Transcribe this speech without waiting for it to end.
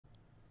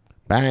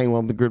Bang,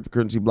 welcome to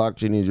Cryptocurrency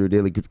Blockchain. Is your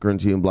daily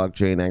cryptocurrency and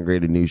blockchain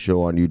aggregated news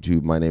show on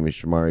YouTube. My name is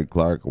Shamari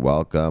Clark.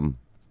 Welcome.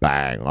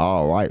 Bang.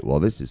 All right.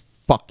 Well, this is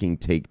fucking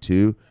take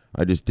two.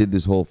 I just did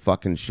this whole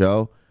fucking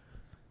show.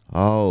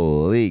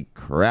 Holy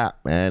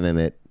crap, man. And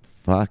it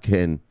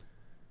fucking...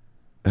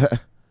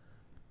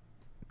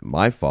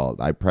 my fault.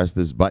 I pressed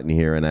this button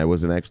here and I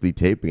wasn't actually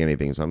taping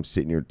anything. So I'm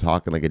sitting here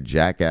talking like a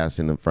jackass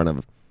in front of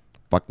a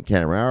fucking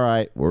camera. All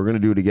right. We're going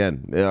to do it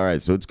again. All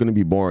right. So it's going to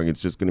be boring.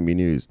 It's just going to be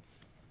news.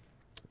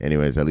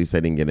 Anyways, at least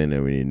I didn't get in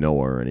there when you know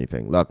or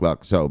anything.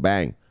 Luck. So,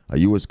 bang. A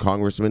U.S.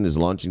 Congressman is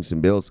launching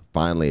some bills.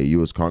 Finally, a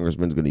U.S.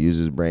 Congressman is going to use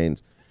his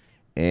brains.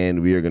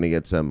 And we are going to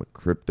get some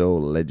crypto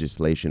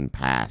legislation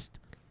passed.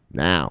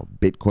 Now,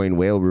 Bitcoin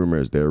whale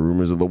rumors. They're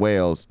rumors of the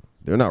whales.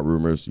 They're not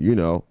rumors. You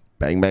know.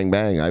 Bang, bang,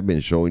 bang. I've been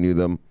showing you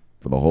them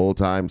for the whole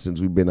time since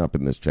we've been up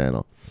in this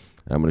channel.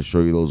 I'm going to show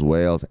you those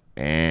whales.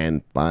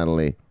 And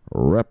finally,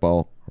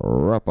 Ripple.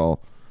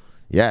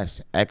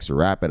 Yes,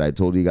 XRapid. I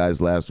told you guys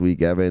last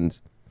week,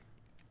 Evans.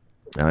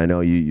 I know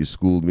you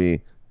schooled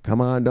me.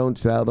 Come on, don't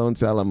sell.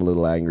 I'm a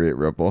little angry at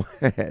Ripple.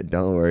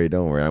 Don't worry.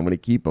 I'm going to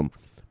keep them.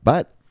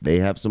 But they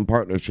have some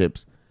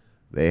partnerships.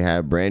 They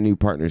have brand new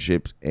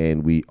partnerships,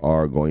 and we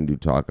are going to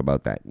talk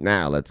about that.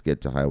 Now, let's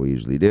get to how we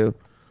usually do.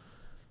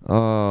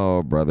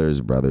 Oh,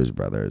 brothers.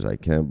 I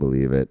can't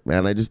believe it.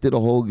 Man, I just did a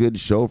whole good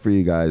show for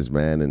you guys,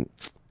 man. And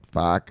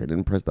fuck, I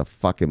didn't press the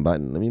fucking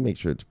button. Let me make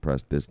sure it's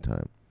pressed this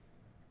time.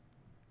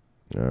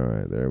 All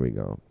right, there we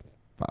go.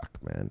 Fuck,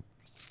 man.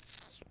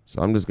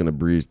 So I'm just going to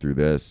breeze through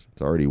this.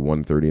 It's already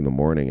 1:30 in the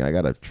morning. I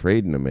got to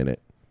trade in a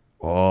minute.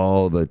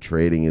 Oh, the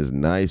trading is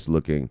nice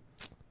looking.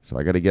 So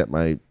I got to get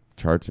my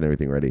charts and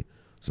everything ready.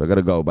 So I got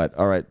to go. But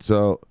all right,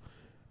 so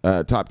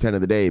top 10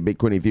 of the day.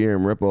 Bitcoin,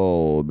 Ethereum,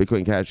 Ripple,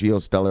 Bitcoin Cash,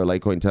 EOS, Stellar,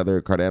 Litecoin,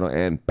 Tether, Cardano,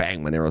 and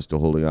bang, Monero still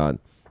holding on.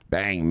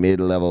 Bang,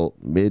 mid-level,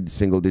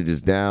 mid-single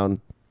digits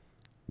down.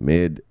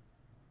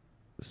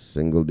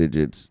 Mid-single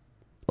digits.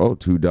 Oh,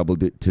 to double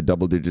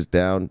digits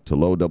down, to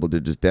low double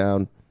digits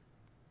down.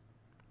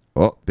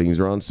 Oh, things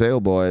are on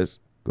sale, boys.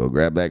 Go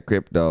grab that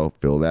crypto.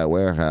 Fill that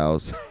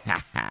warehouse.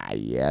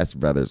 Yes,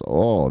 brothers.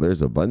 Oh,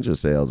 there's a bunch of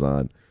sales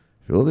on.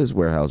 Fill this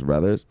warehouse,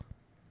 brothers.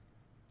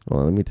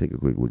 Well, let me take a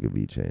quick look at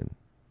VeChain.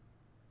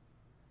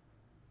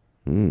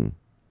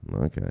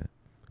 Okay.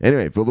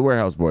 Anyway, fill the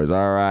warehouse, boys.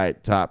 All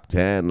right, top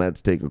 10. Let's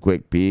take a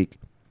quick peek.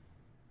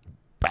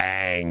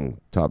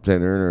 Bang. Top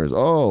 10 earners.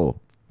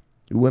 Oh,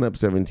 it went up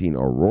 17.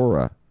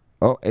 Aurora.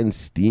 Oh, and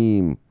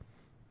Steam.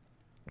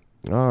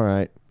 All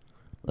right.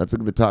 Let's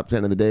look at the top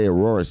 10 of the day.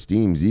 Aurora,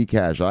 Steam,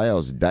 Zcash,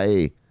 IOS,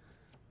 DAI.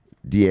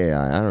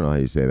 I don't know how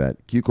you say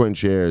that. Qcoin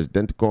shares,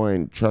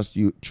 Dentacoin,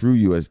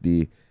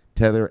 TrueUSD,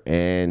 Tether,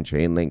 and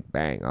Chainlink.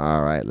 Bang.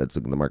 All right, let's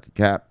look at the market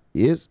cap.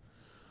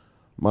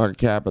 Market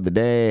cap of the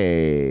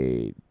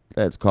day.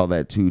 Let's call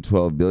that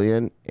 212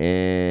 billion.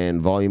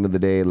 And volume of the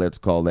day, let's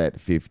call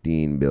that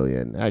 15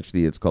 billion.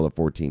 Actually, let's call it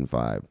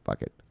 14.5.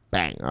 Fuck it.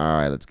 Bang.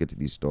 All right, let's get to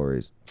these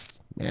stories.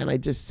 Man, I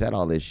just said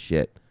all this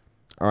shit.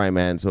 All right,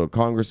 man. So a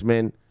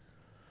congressman...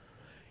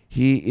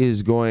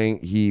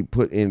 He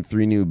put in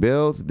 3 new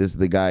bills. This is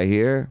the guy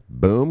here.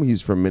 Boom. He's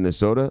from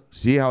Minnesota.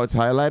 See how it's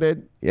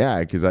highlighted?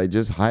 Yeah, because I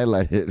just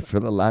highlighted it for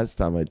the last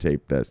time I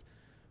taped this.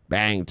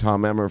 Bang.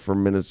 Tom Emmer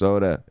from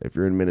Minnesota. If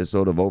you're in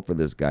Minnesota, vote for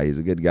this guy. He's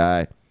a good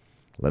guy.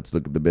 Let's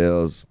look at the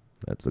bills.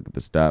 Let's look at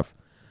the stuff.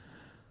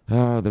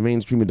 The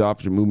mainstream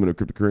adoption movement of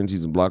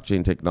cryptocurrencies and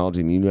blockchain technology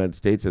in the United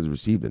States has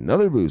received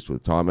another boost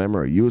with Tom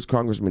Emmer, a U.S.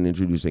 Congressman,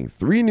 introducing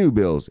 3 new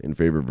bills in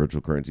favor of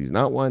virtual currencies.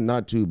 Not 1,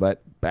 not 2,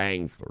 but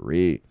bang,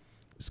 3.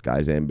 This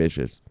guy's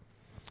ambitious.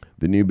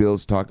 The new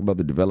bills talk about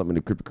the development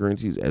of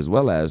cryptocurrencies as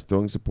well as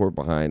throwing support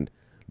behind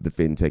the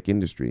fintech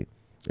industry.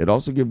 It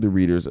also gives the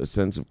readers a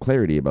sense of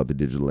clarity about the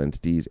digital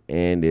entities,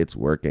 and it's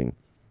working.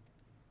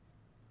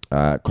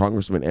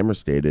 Congressman Emmer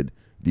stated,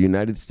 the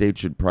United States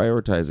should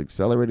prioritize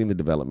accelerating the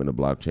development of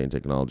blockchain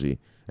technology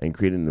and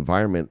create an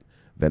environment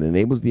that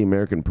enables the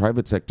American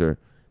private sector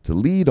to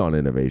lead on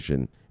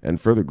innovation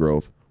and further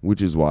growth,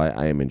 which is why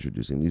I am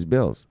introducing these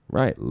bills.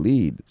 Right,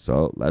 lead.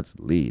 So let's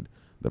lead.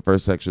 The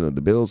first section of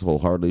the bills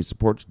wholeheartedly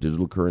supports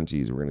digital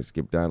currencies. We're going to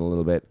skip down a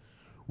little bit.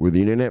 Where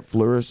the internet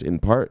flourished in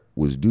part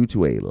was due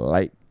to a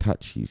light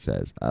touch, he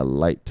says, a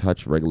light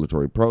touch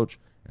regulatory approach,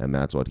 and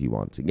that's what he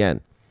wants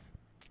again.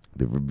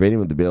 The verbatim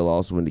of the bill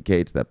also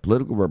indicates that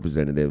political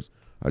representatives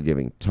are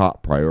giving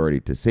top priority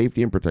to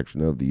safety and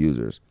protection of the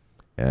users.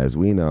 As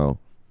we know,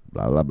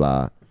 blah, blah,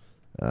 blah,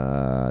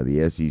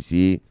 the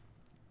SEC,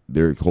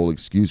 their whole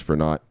excuse for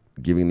not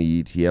giving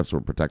the ETFs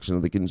were protection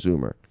of the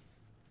consumer.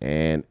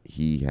 And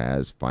he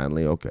has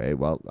finally, okay,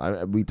 well,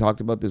 we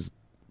talked about this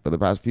for the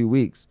past few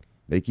weeks.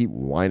 They keep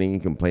whining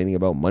and complaining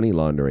about money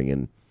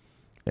laundering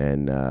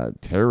and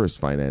terrorist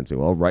financing.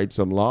 Well, write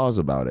some laws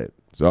about it.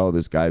 So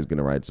this guy's going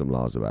to write some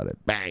laws about it.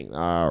 Bang.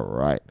 All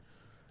right.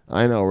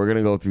 I know. We're going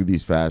to go through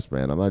these fast,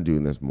 man. I'm not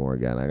doing this more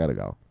again. I got to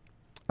go.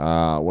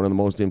 One of the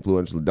most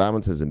influential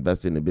endowments has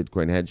invested in the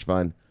Bitcoin Hedge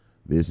Fund.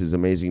 This is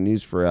amazing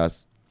news for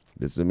us.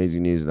 This is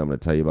amazing news, and I'm going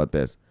to tell you about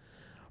this.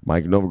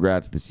 Mike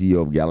Novogratz, the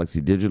CEO of Galaxy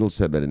Digital,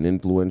 said that an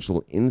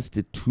influential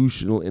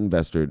institutional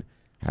investor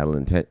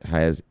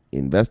has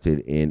invested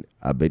in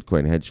a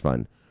Bitcoin hedge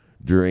fund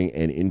during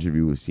an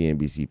interview with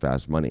CNBC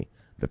Fast Money.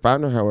 The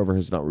founder, however,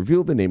 has not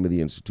revealed the name of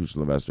the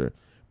institutional investor,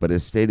 but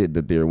has stated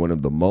that they are one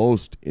of the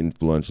most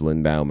influential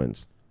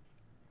endowments.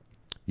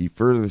 He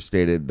further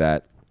stated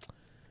that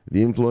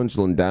the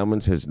influential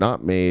endowments has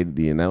not made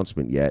the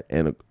announcement yet,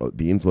 and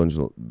the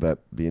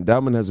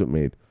endowment hasn't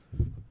made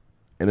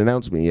an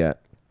announcement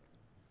yet.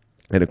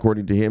 And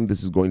according to him,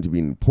 this is going to be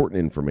important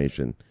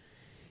information.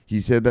 He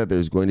said that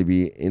there's going to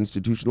be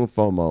institutional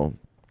FOMO,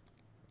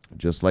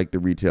 just like the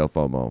retail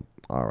FOMO.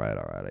 All right.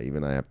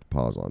 Even I have to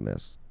pause on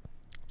this.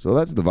 So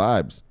that's the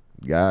vibes.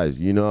 Guys,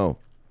 you know,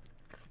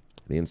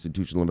 the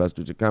institutional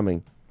investors are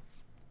coming.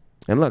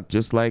 And look,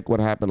 just like what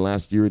happened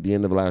last year at the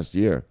end of last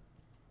year,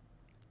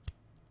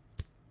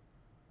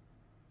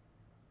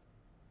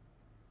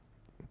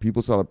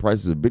 people saw the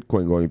prices of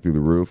Bitcoin going through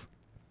the roof.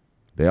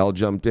 They all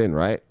jumped in,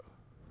 right?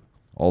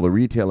 All the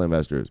retail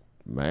investors.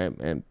 Man,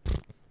 and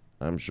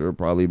I'm sure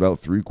probably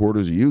about 3/4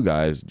 of you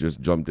guys just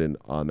jumped in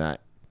on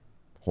that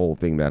whole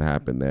thing that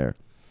happened there.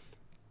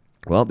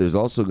 Well, there's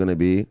also going to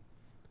be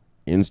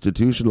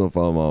institutional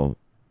FOMO,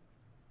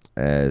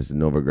 as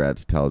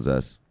Novogratz tells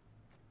us.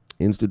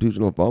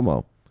 Institutional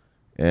FOMO.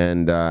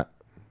 And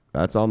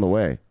that's on the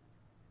way.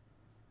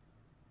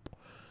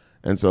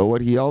 And so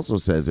what he also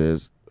says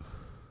is,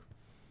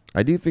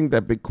 I do think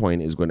that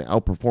Bitcoin is going to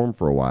outperform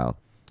for a while.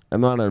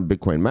 I'm not a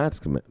Bitcoin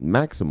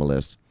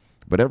maximalist,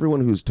 but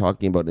everyone who's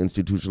talking about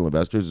institutional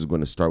investors is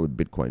going to start with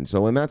Bitcoin.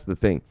 So, and that's the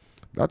thing.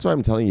 That's why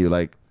I'm telling you,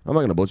 like, I'm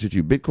not going to bullshit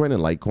you. Bitcoin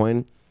and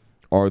Litecoin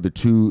are the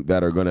two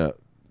that are going to,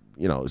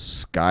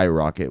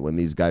 skyrocket when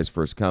these guys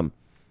first come,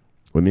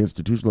 when the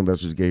institutional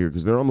investors get here,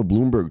 because they're on the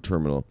Bloomberg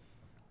terminal.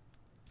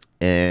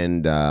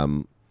 And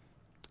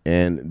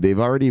they've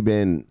already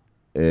been,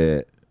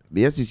 the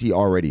SEC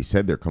already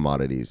said they're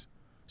commodities.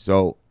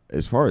 So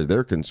as far as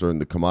they're concerned,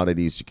 the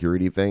commodities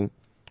security thing,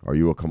 are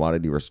you a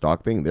commodity or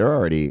stock thing? They're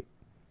already,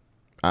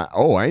 and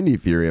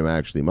Ethereum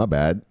actually, my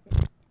bad,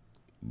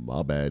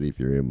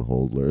 Ethereum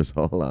holders.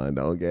 Hold on,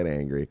 don't get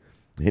angry.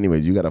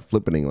 Anyways, you got a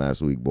flippening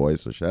last week,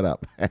 boys, so shut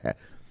up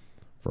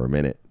for a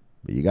minute.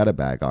 But you got it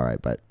back, all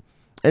right. But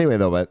anyway,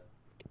 though,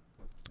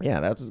 yeah,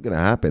 that's what's going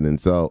to happen. And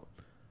so,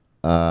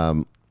 at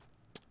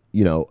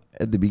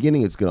the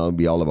beginning, it's going to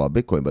be all about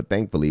Bitcoin. But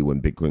thankfully,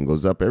 when Bitcoin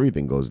goes up,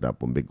 everything goes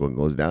up. When Bitcoin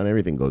goes down,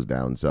 everything goes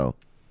down. So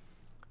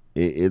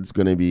it's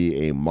going to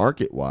be a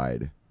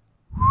market-wide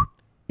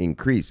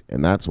increase.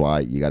 And that's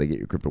why you got to get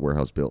your crypto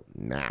warehouse built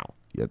now.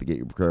 You have to get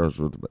your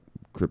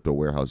crypto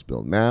warehouse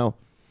built now.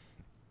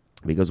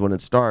 Because when it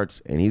starts,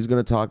 and he's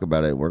going to talk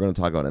about it, and we're going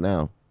to talk about it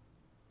now,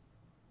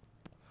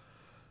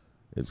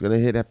 it's going to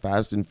hit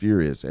fast and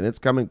furious. And it's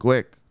coming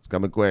quick. It's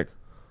coming quick.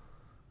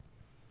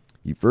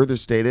 He further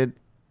stated,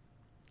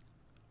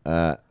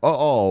 right.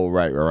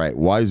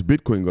 Why is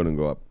Bitcoin going to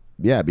go up?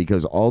 Yeah,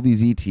 because all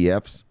these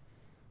ETFs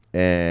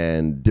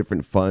and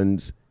different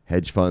funds,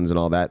 hedge funds and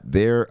all that,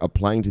 they're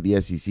applying to the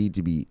SEC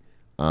to be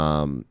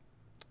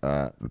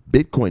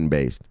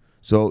Bitcoin-based.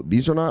 So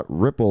these are not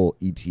Ripple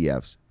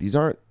ETFs. These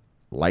aren't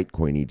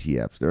Litecoin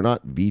ETFs. They're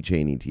not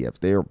VeChain ETFs.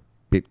 They are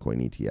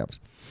Bitcoin ETFs.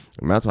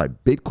 And that's why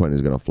Bitcoin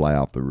is going to fly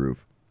off the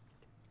roof.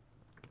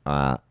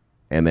 And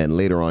then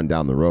later on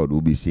down the road,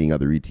 we'll be seeing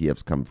other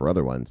ETFs come for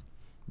other ones.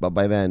 But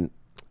by then,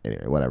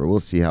 anyway, whatever.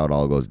 We'll see how it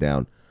all goes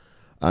down.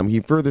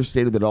 He further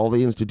stated that all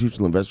the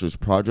institutional investors'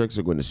 projects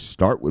are going to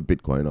start with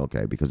Bitcoin,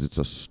 okay, because it's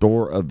a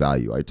store of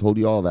value. I told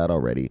you all that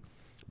already.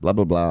 Blah,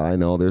 blah, blah. I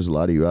know there's a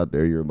lot of you out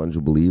there. You're a bunch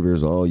of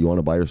believers. Oh, you want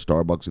to buy your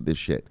Starbucks with this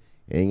shit.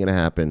 Ain't going to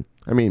happen.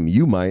 I mean,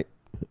 you might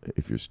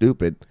if you're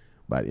stupid,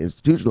 but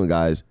institutional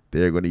guys,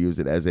 they're going to use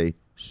it as a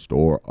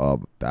store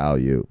of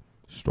value.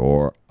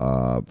 Store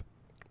of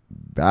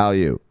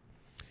value.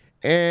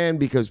 And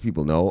because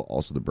people know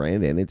also the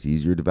brand and it's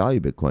easier to value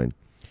Bitcoin.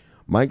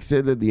 Mike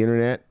said that the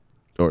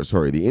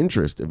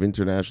interest of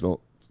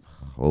institutional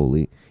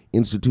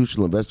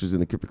investors in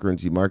the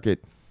cryptocurrency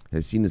market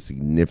has seen a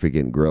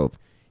significant growth.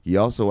 He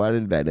also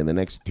added that in the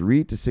next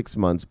 3 to 6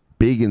 months,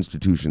 big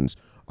institutions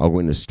are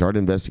going to start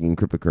investing in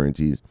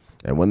cryptocurrencies.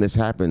 And when this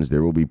happens,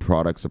 there will be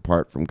products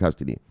apart from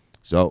custody.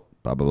 So,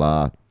 blah, blah,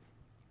 blah.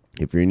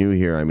 If you're new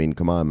here, I mean,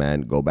 come on,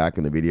 man. Go back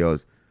in the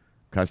videos.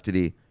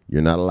 Custody,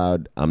 you're not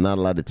allowed. I'm not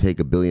allowed to take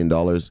 $1 billion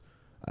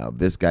of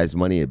this guy's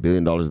money, $1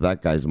 billion of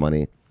that guy's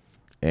money,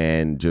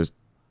 and just,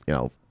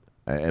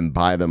 and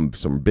buy them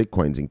some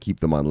Bitcoins and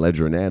keep them on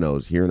Ledger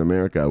Nanos. Here in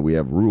America, we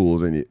have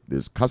rules, and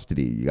there's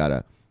custody. You got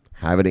to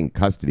have it in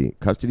custody.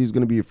 Custody is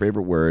going to be your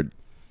favorite word.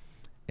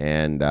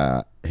 And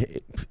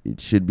it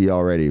should be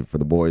already for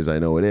the boys. I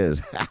know it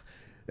is.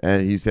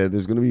 And he said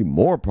there's going to be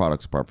more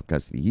products apart from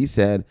custody. He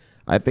said,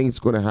 I think it's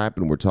going to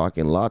happen. We're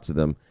talking lots of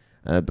them.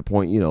 And at the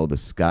point, the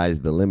sky's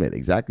the limit.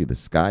 Exactly. The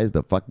sky's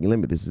the fucking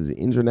limit. This is an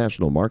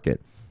international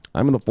market.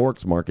 I'm in the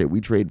Forex market.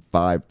 We trade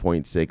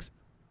 $5.6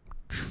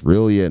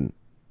 trillion.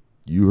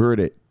 You heard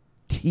it.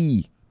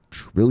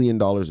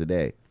 Trillion a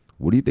day.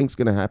 What do you think is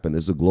going to happen?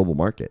 This is a global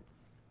market.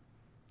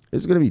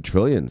 It's going to be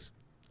trillions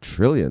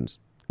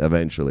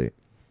eventually.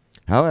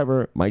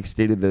 However, Mike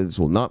stated that this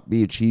will not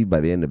be achieved by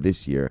the end of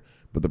this year,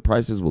 but the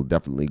prices will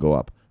definitely go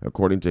up.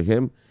 According to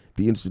him,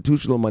 the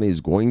institutional money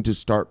is going to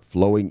start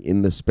flowing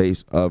in the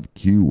space of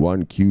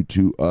Q1,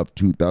 Q2 of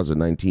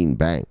 2019.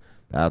 Bang.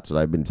 That's what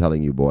I've been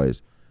telling you,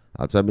 boys.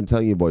 That's what I've been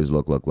telling you, boys.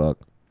 Look, look,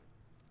 look.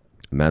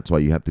 And that's why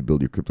you have to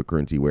build your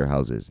cryptocurrency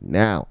warehouses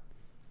now.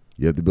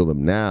 You have to build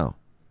them now.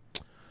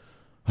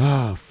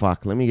 Ah,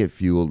 fuck. Let me get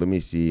fueled. Let me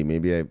see.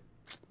 Maybe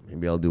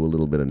I'll do a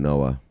little bit of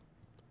Noah.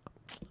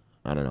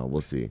 I don't know.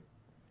 We'll see.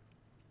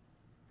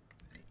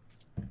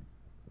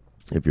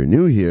 If you're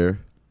new here,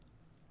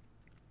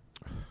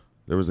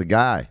 there was a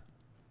guy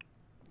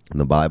in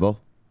the Bible.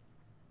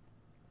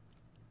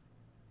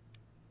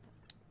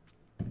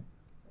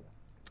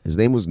 His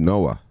name was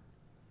Noah.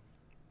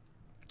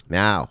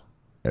 Now,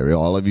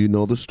 all of you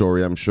know the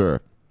story, I'm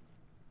sure.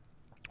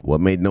 What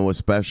made Noah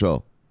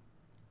special?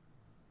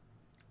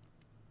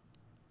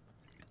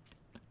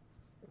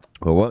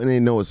 Well, what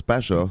made Noah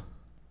special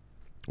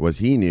was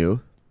he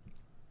knew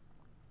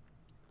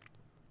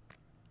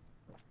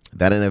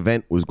that an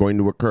event was going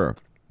to occur.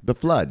 The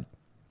flood.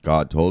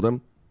 God told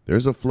him,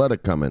 there's a flood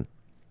a-coming.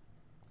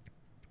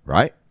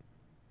 Right?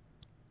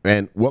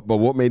 And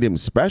what made him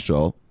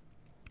special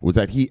was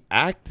that he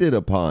acted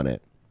upon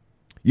it.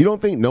 You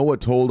don't think Noah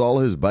told all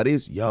his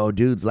buddies, yo,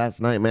 dudes,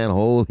 last night, man,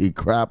 holy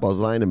crap, I was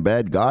lying in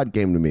bed. God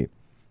came to me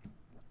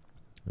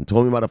and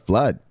told me about a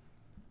flood.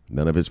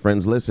 None of his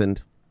friends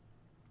listened.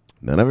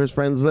 None of his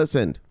friends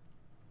listened.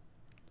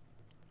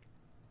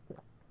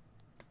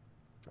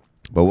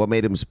 But what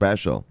made him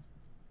special?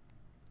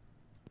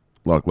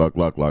 Look.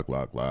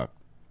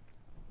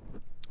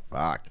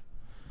 Fuck.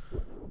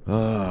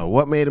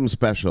 What made him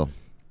special?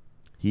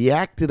 He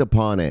acted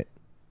upon it.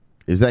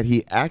 Is that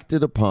he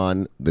acted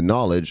upon the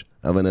knowledge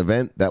of an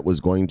event that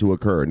was going to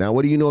occur. Now,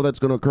 what do you know that's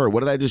going to occur?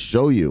 What did I just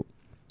show you?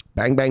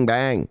 Bang, bang,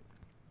 bang.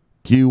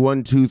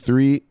 Q1,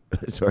 Q3.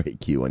 Sorry,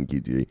 Q1,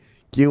 Q3.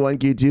 Q1,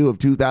 Q2 of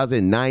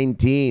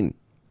 2019.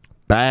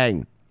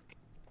 Bang.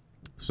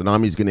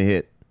 Tsunami's going to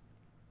hit.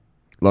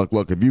 Look,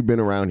 if you've been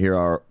around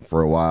here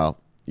for a while,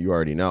 you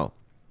already know.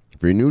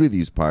 If you're new to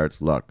these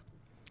parts, look,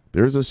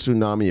 there's a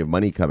tsunami of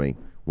money coming.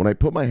 When I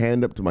put my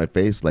hand up to my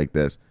face like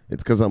this,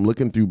 it's because I'm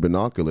looking through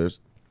binoculars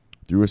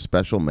through a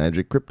special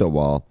magic crypto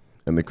wall.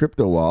 And the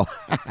crypto wall,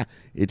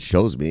 it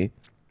shows me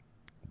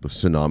the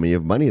tsunami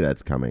of money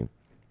that's coming.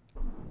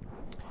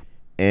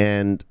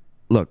 And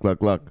look.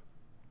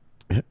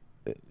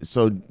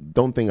 So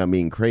don't think I'm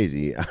being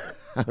crazy.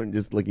 I'm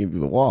just looking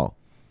through the wall.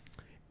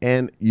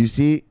 And you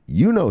see,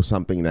 you know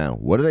something now.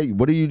 What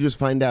did you just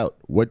find out?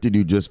 What did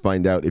you just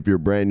find out? If you're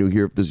brand new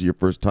here, if this is your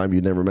first time,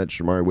 you never met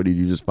Shamari, what did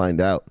you just find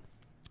out?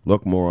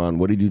 Look, moron,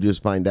 what did you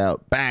just find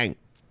out? Bang!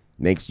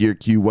 Next year,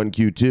 Q1,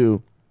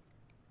 Q2,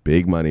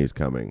 big money is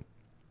coming.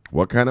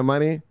 What kind of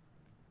money?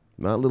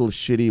 Not little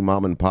shitty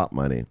mom and pop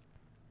money.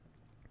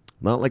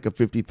 Not like a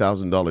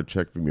 $50,000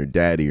 check from your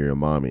daddy or your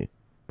mommy.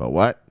 But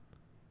what?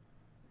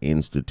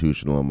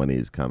 Institutional money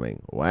is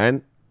coming.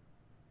 When?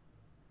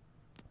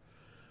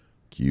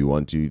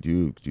 Q1,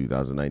 Q2,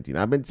 2019.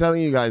 I've been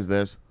telling you guys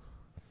this.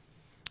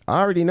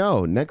 I already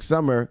know. Next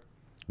summer,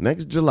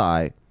 next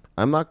July,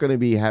 I'm not going to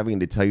be having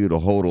to tell you to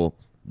hodl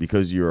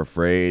because you're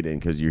afraid and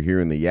because you're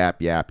hearing the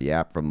yap, yap,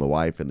 yap from the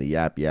wife and the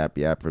yap, yap,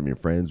 yap from your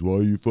friends. Why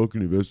are you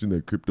fucking investing in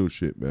that crypto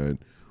shit, man?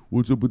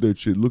 What's up with that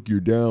shit? Look, you're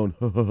down.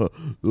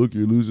 Look,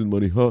 you're losing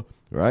money. Huh?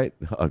 Right?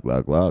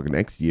 Look.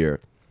 Next year,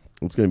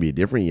 it's going to be a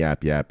different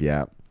yap, yap,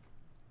 yap.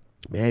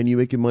 Man, you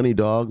making money,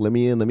 dog. Let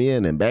me in.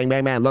 And bang,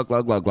 bang, bang. Look.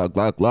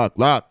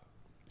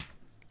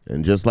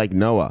 And just like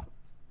Noah.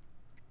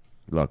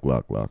 Look.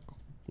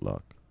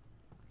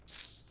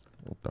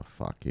 What the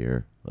fuck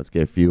here? Let's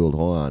get fueled.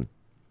 Hold on.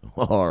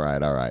 All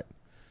right.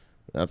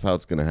 That's how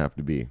it's going to have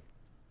to be.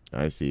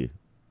 I see.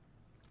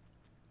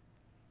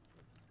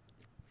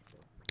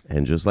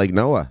 And just like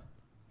Noah.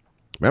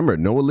 Remember,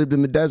 Noah lived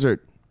in the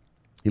desert.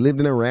 He lived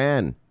in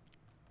Iran.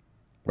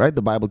 Right?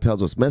 The Bible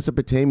tells us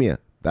Mesopotamia.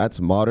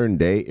 That's modern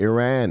day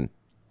Iran.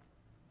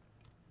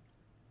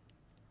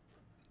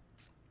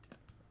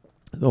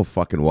 There's no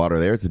fucking water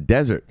there. It's a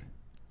desert.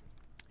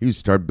 You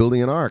start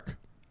building an ark.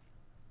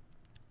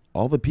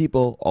 All the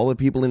people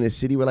in the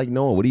city were like,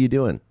 Noah, what are you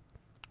doing?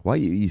 Why,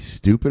 you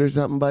stupid or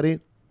something, buddy?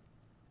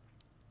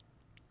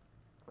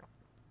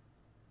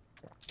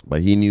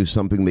 But he knew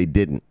something they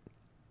didn't.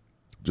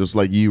 Just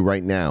like you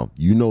right now.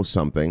 You know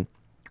something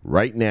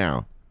right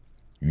now.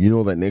 You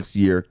know that next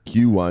year,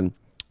 Q1,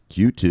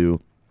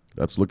 Q2,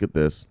 let's look at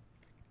this.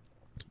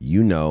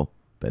 You know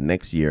that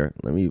next year,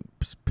 let me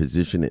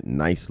position it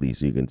nicely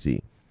so you can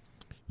see.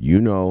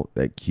 You know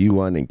that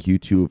Q1 and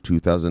Q2 of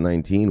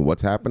 2019,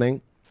 what's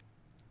happening?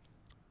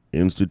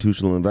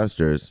 Institutional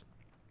investors,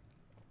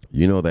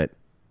 you know that,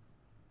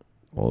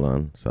 hold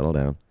on, settle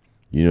down.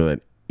 You know that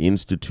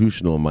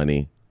institutional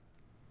money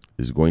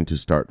is going to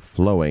start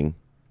flowing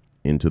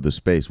into the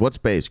space. What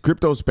space?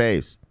 Crypto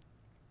space.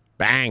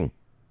 Bang.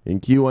 In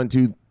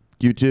Q1,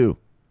 Q2.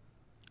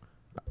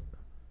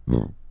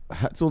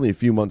 That's only a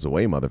few months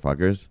away,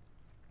 motherfuckers.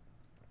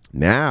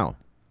 Now,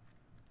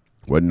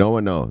 what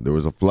Noah know? There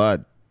was a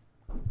flood.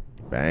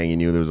 Bang, he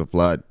knew there was a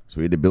flood. So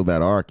he had to build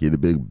that ark. He had to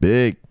build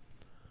big.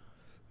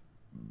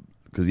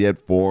 Because he had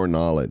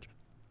foreknowledge.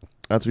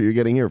 That's what you're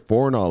getting here,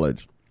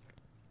 foreknowledge.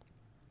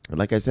 And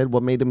like I said,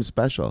 what made him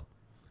special?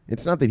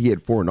 It's not that he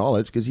had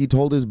foreknowledge, because he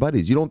told his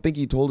buddies. You don't think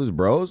he told his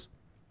bros?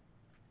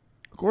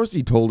 Of course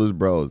he told his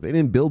bros. They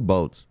didn't build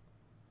boats.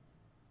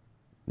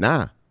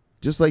 Nah.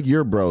 Just like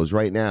your bros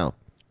right now.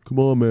 Come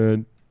on,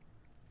 man.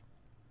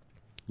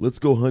 Let's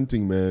go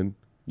hunting, man.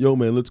 Yo,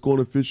 man, let's go on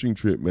a fishing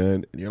trip,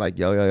 man. And you're like,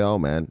 yo,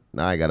 man.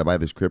 Nah, I got to buy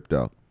this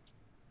crypto.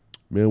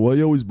 Man, why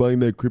you always buying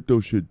that crypto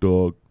shit,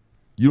 dog?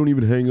 You don't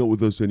even hang out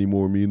with us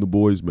anymore, me and the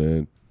boys,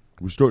 man.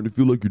 We're starting to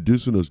feel like you're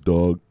dissing us,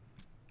 dog.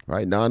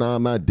 Right? No,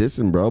 I'm not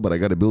dissing, bro, but I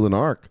got to build an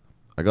ark.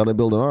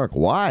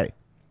 Why?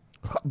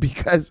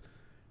 Because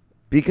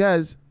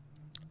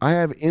I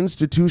have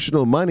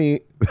institutional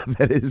money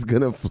that is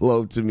going to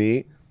flow to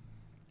me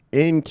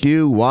in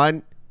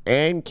Q1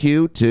 and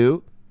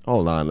Q2.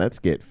 Hold on, let's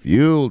get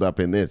fueled up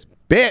in this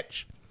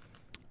bitch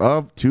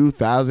of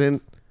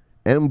 2000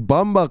 and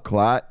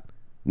Bumbaclot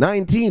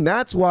 19.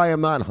 That's why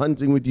I'm not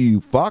hunting with you,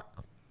 you fuck.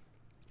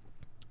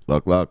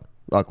 Look.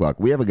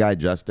 We have a guy,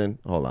 Justin.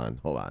 Hold on.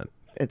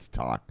 Let's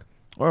talk.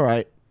 All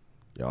right.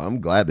 Yo,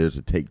 I'm glad there's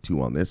a take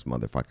 2 on this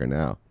motherfucker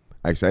now.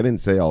 Actually, I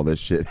didn't say all this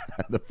shit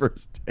at the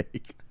first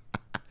take.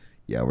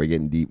 Yeah, we're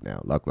getting deep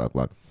now. Look.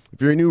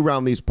 If you're new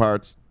around these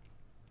parts,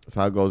 that's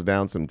how it goes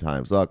down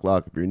sometimes. Look.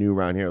 If you're new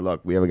around here, look,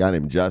 we have a guy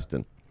named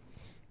Justin.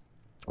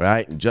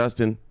 Right? And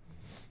Justin,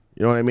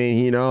 you know what I mean?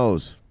 He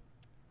knows.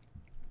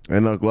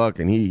 And look,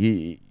 and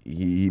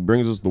he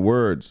brings us the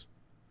words.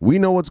 We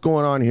know what's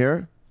going on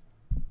here.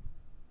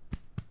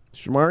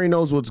 Shamari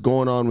knows what's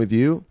going on with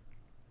you.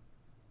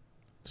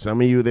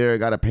 Some of you there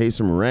got to pay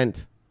some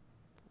rent.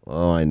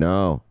 Oh, I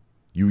know.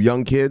 You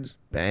young kids,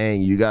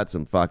 bang, you got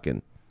some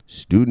fucking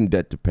student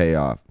debt to pay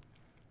off.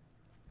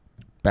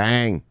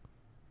 Bang.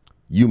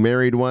 You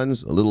married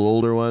ones, a little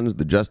older ones,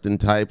 the Justin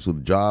types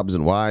with jobs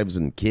and wives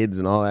and kids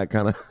and all that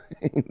kind of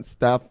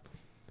stuff.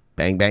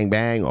 Bang, bang,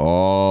 bang.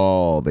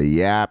 Oh, the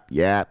yap.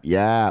 You're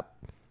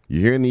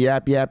hearing the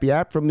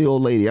yap from the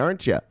old lady,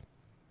 aren't you?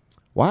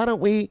 Why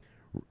don't we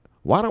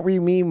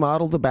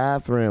remodel the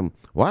bathroom?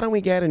 Why don't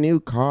we get a new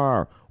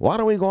car? Why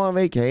don't we go on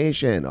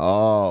vacation?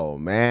 Oh,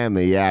 man,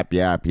 the yap.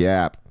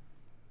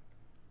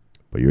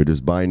 But you're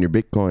just buying your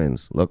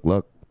Bitcoins.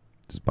 Look.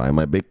 Just buying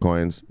my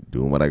Bitcoins,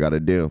 doing what I got to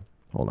do.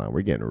 Hold on,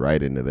 we're getting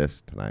right into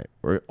this tonight.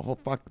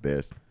 Fuck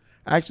this.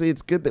 Actually,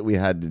 it's good that we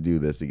had to do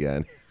this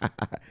again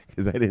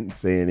because I didn't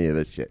say any of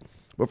this shit.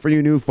 But for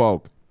you new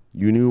folk,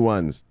 you new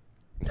ones,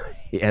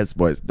 yes,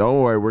 boys,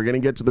 don't worry. We're going to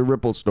get to the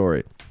Ripple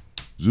story.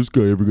 Is this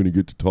guy ever going to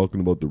get to talking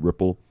about the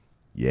Ripple?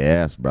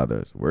 Yes,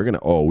 brothers. We're going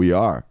to. Oh, we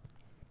are.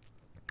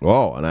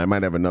 Oh, and I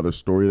might have another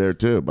story there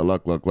too. But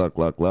look.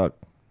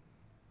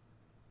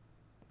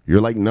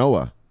 You're like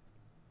Noah.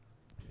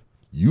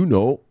 You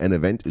know an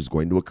event is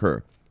going to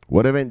occur.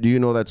 What event do you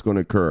know that's going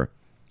to occur?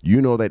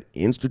 You know that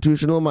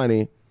institutional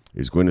money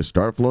is going to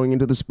start flowing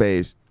into the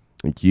space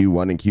in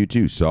Q1 and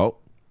Q2. So,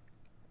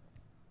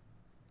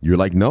 you're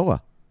like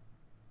Noah.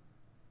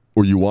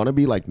 Or you want to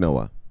be like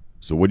Noah.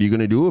 So what are you going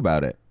to do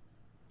about it?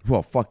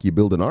 Well, fuck, you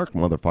build an ark,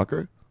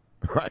 motherfucker.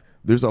 Right?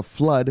 There's a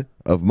flood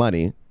of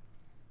money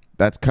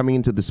that's coming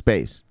into the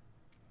space.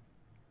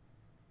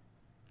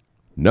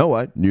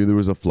 Noah knew there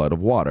was a flood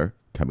of water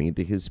coming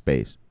into his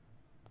space.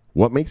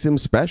 What makes him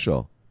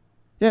special?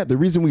 Yeah, the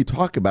reason we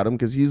talk about him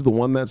because he's the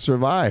one that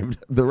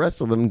survived. The rest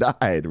of them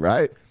died,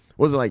 right? It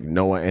wasn't like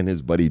Noah and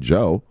his buddy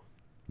Joe.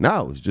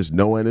 No, it was just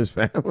Noah and his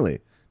family.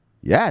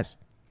 Yes.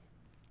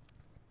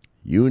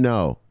 You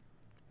know.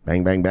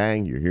 Bang, bang,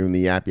 bang. You're hearing the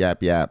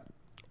yap.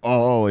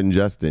 Oh, and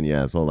Justin,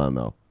 yes. Hold on,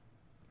 though.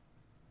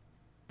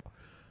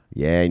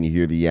 Yeah, and you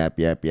hear the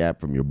yap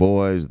from your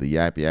boys, the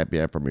yap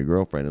from your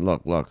girlfriend. And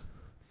look.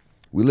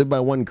 We live by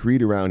one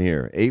creed around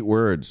here. 8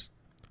 words.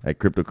 At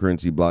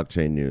Cryptocurrency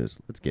Blockchain News.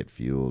 Let's get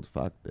fueled.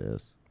 Fuck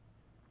this.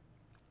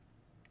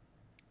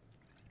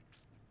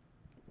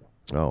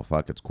 Oh,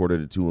 fuck. It's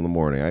 1:45 in the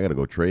morning. I got to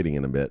go trading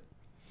in a bit.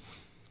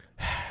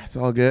 It's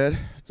all good.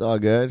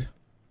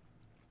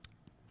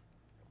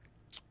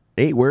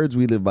 8 words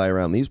we live by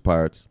around these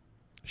parts.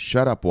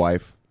 Shut up,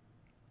 wife.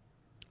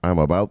 I'm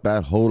about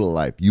that hodl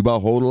life. You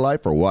about hodl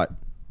life or what?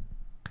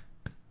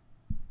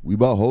 We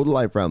about hodl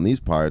life around these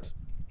parts.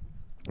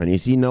 And you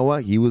see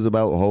Noah? He was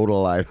about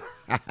hodl life.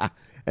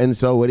 And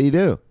so what did he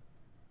do?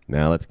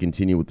 Now let's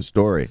continue with the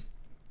story.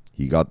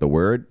 He got the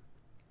word.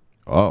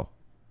 Oh,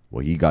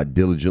 well, he got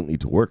diligently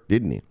to work,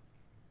 didn't he?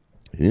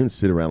 He didn't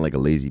sit around like a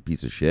lazy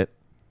piece of shit.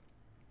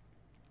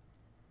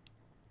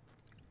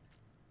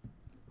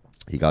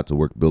 He got to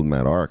work building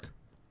that ark.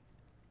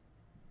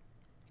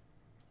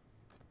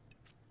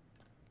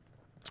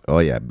 Oh,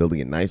 yeah, building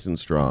it nice and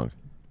strong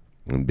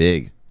and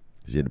big.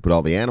 Because you had to put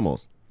all the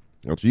animals.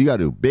 That's what you got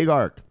to do. Big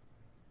ark.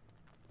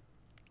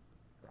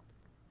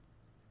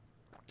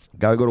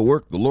 Got to go to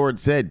work. The Lord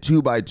said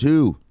 2 by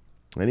 2.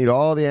 I need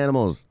all the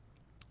animals.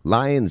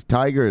 Lions,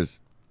 tigers,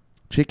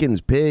 chickens,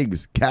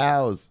 pigs,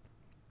 cows.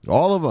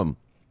 All of them.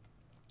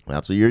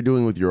 That's what you're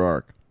doing with your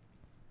ark.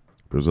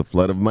 There's a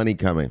flood of money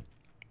coming.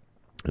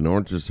 In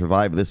order to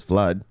survive this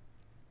flood,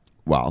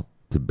 well,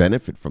 to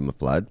benefit from the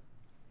flood,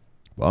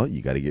 well,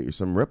 you got to get you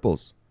some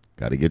ripples.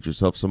 Got to get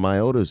yourself some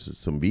IOTAs,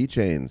 some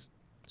V-chains,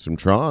 some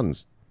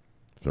Trons.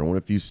 Throw in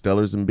a few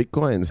Stellars and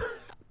Bitcoins.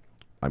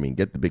 I mean,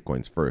 get the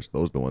Bitcoins first.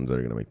 Those are the ones that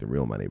are going to make the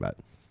real money, but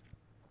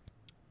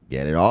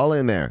get it all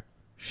in there.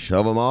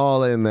 Shove them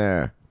all in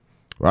there.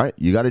 Right?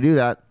 You got to do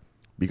that.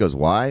 Because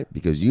why?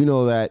 Because you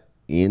know that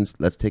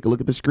let's take a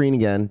look at the screen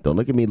again. Don't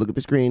look at me. Look at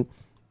the screen.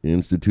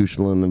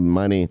 Institutional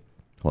money.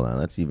 Hold on.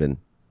 Let's even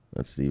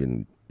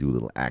do a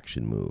little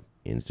action move.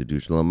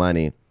 Institutional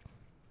money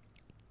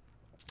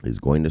is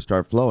going to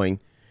start flowing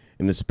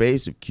in the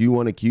space of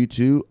Q1 and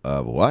Q2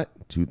 of what?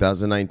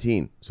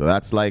 2019. So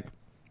that's like,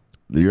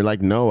 you're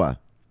like Noah.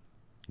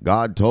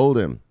 God told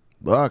him,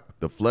 look,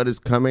 the flood is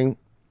coming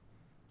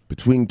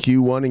between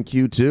Q1 and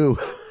Q2.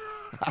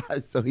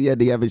 So he had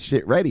to have his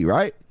shit ready,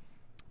 right?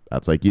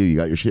 That's like you. You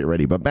got your shit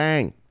ready. But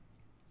bang.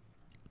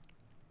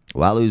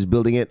 While he was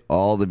building it,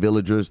 all the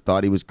villagers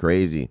thought he was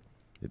crazy.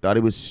 They thought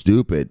he was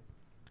stupid,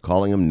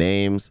 calling him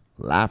names,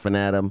 laughing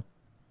at him.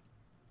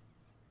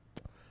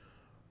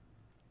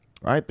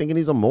 Right? Thinking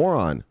he's a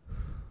moron.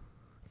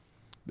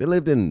 They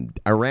lived in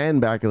Iran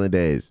back in the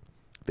days.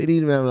 They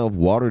didn't even have enough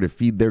water to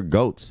feed their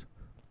goats.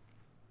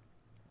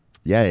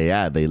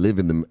 Yeah. They live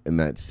in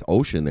that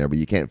ocean there, but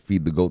you can't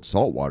feed the goats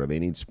salt water. They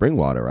need spring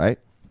water, right?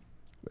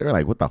 They're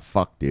like, what the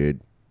fuck,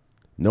 dude?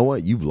 Noah,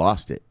 you've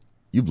lost it.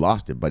 You've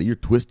lost it, buddy. You're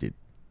twisted.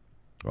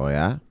 Oh,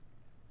 yeah?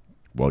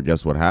 Well,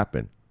 guess what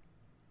happened?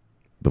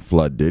 The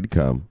flood did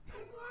come.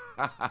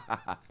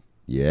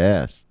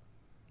 Yes.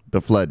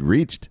 The flood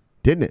reached,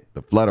 didn't it?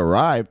 The flood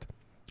arrived.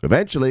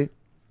 Eventually.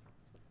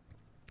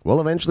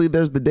 Well, eventually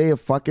there's the day of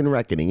fucking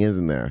reckoning,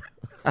 isn't there?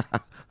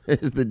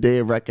 There's the day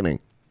of reckoning.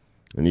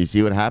 And you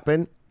see what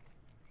happened?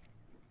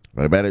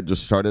 I bet it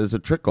just started as a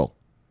trickle.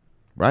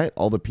 Right?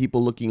 All the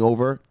people looking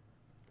over.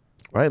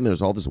 Right? And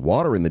there's all this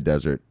water in the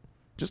desert.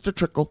 Just a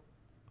trickle.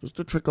 Just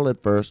a trickle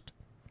at first.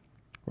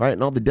 Right?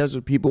 And all the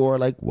desert people were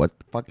like, what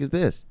the fuck is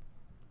this?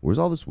 Where's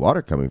all this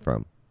water coming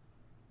from?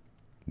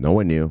 No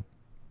one knew.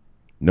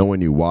 No one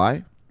knew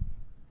why.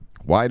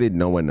 Why did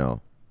no one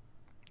know?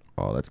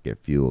 Oh, let's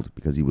get fueled.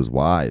 Because he was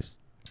wise.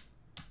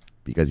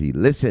 Because he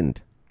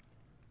listened.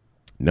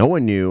 No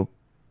one knew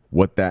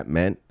what that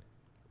meant.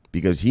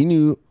 Because he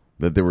knew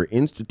that there were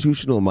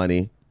institutional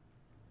money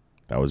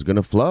that was going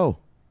to flow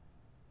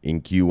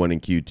in Q1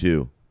 and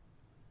Q2.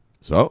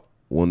 So,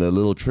 when the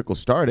little trickle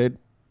started,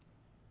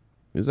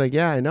 he was like,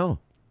 yeah, I know.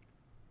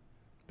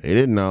 They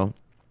didn't know.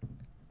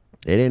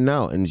 They didn't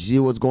know. And you see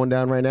what's going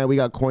down right now? We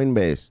got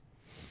Coinbase.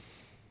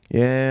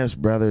 Yes,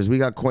 brothers. We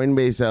got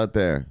Coinbase out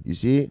there. You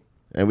see?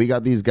 And we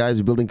got these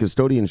guys building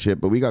custodianship,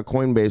 but we got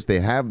Coinbase. They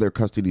have their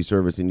custody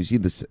service. And you see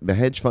the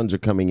hedge funds are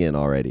coming in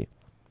already.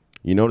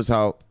 You notice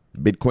how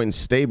Bitcoin's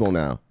stable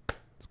now.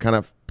 It's kind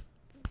of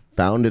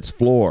found its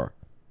floor.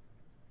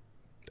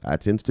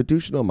 That's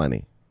institutional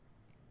money.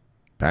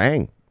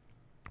 Bang.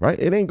 Right?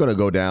 It ain't going to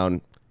go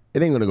down.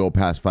 It ain't going to go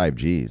past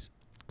 5Gs.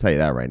 I'll tell you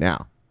that right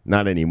now.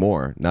 Not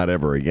anymore. Not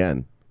ever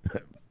again.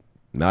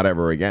 Not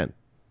ever again.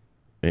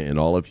 In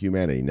all of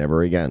humanity.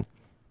 Never again.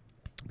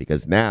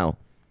 Because now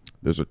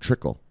there's a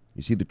trickle.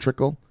 You see the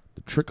trickle?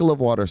 The trickle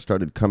of water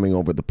started coming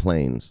over the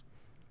plains.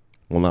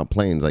 Well, not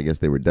plains. I guess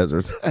they were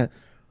deserts.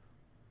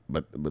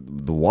 but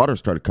the water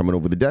started coming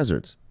over the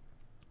deserts.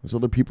 And so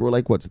the people were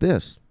like, what's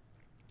this?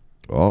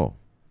 Oh,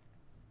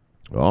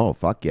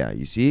 fuck yeah.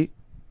 You see?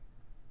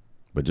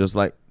 But just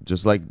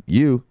like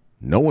you,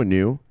 no one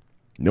knew.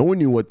 No one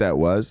knew what that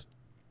was.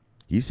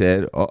 He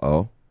said,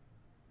 uh-oh.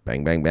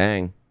 Bang, bang,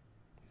 bang.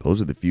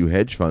 Those are the few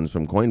hedge funds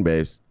from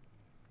Coinbase.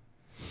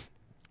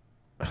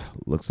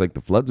 Looks like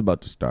the flood's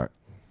about to start.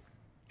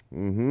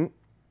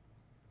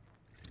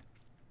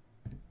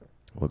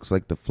 Looks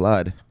like the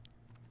flood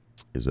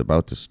is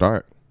about to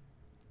start.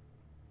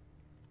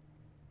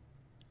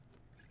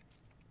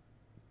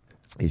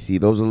 You see,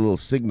 those are little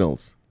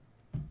signals.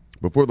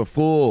 Before the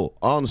full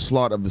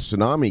onslaught of the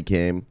tsunami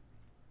came,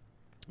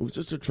 it was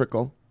just a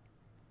trickle.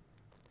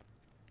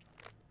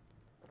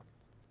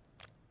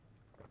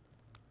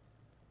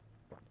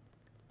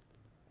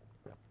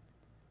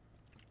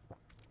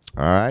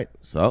 All right,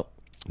 so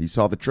he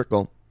saw the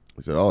trickle.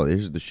 He said, oh,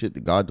 this is the shit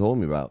that God told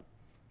me about.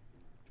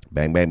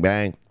 Bang, bang,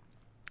 bang.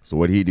 So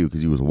what did he do?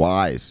 Because he was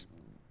wise.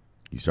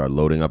 He started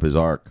loading up his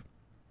ark.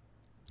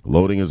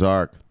 Loading his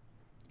ark.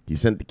 He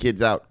sent the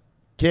kids out.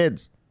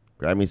 Kids,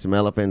 grab me some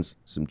elephants,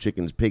 some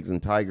chickens, pigs,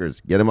 and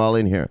tigers. Get them all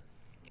in here.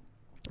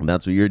 And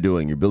that's what you're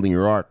doing. You're building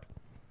your ark.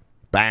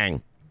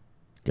 Bang.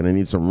 Gonna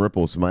need some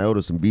Ripple, some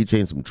IOTA, some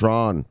VeChain, some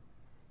Tron,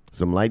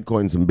 some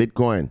Litecoin, some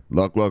Bitcoin.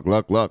 Look, look,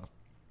 look, look.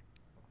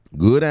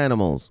 Good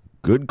animals,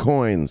 good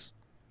coins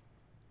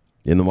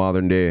in the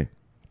modern day.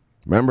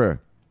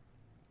 Remember,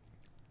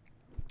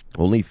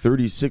 only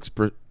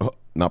 36%,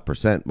 not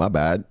percent, my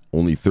bad.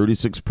 Only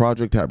 36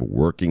 projects have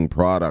working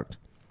product.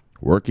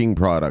 Working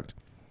product.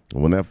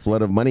 And when that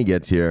flood of money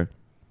gets here,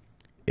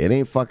 it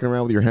ain't fucking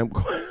around with your hemp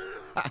coin.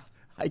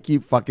 I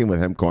keep fucking with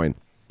hemp coin.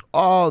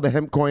 Oh, the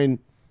hemp coin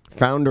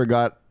founder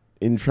got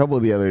in trouble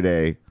the other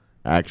day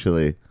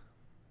actually.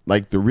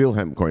 Like the real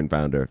hemp coin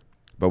founder.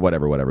 But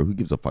whatever. Who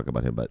gives a fuck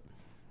about him? But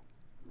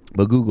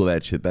Google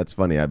that shit. That's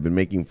funny. I've been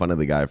making fun of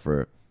the guy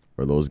or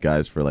those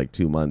guys for like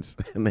 2 months.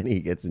 And then he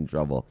gets in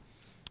trouble.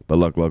 But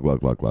look.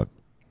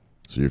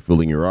 So you're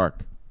building your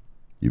ark.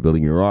 You're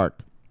building your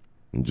ark.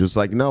 And just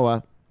like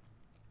Noah,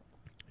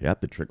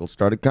 the trickle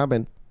started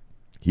coming.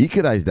 He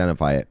could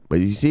identify it. But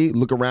you see,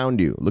 look around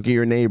you. Look at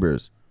your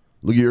neighbors.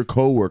 Look at your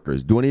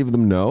coworkers. Do any of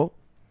them know?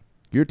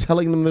 You're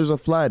telling them there's a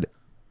flood.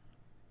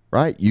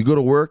 Right? You go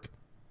to work.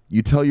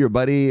 You tell your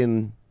buddy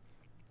in,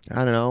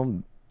 I don't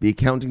know, the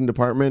accounting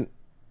department,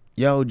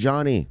 yo,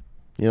 Johnny,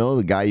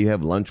 the guy you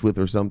have lunch with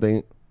or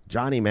something.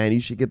 Johnny, man, you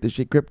should get this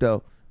shit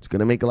crypto. It's going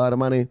to make a lot of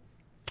money.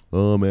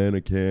 Oh, man, I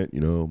can't.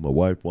 My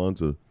wife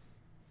wants a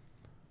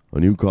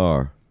new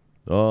car.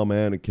 Oh,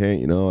 man, I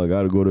can't. I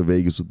got to go to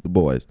Vegas with the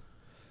boys.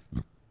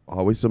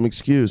 Always some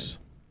excuse.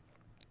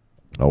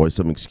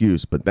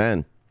 But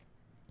then,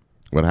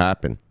 what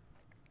happened?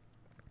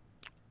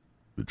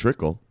 The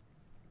trickle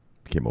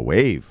became a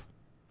wave.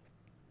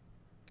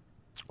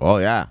 Oh,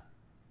 yeah.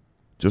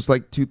 Just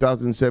like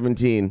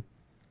 2017,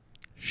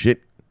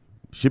 shit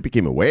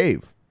became a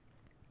wave.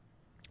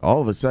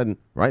 All of a sudden,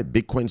 right,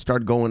 Bitcoin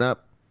started going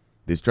up.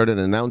 They started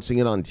announcing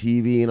it on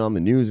TV and on the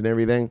news and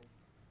everything.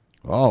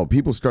 Oh,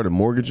 people started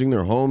mortgaging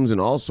their homes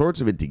and all sorts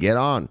of it to get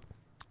on.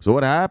 So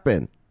what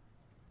happened?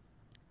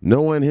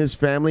 Noah and his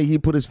family, he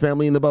put his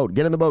family in the boat.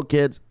 Get in the boat,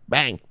 kids.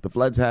 Bang. The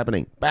flood's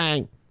happening.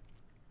 Bang.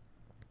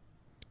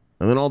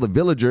 And then all the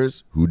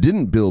villagers who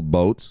didn't build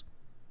boats,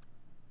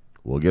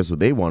 well, guess what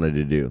they wanted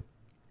to do?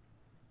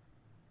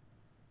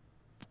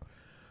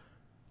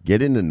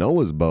 Get into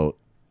Noah's boat.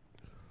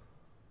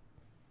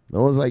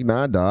 Noah's like,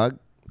 nah, dog.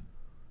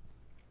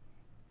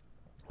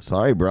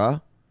 Sorry,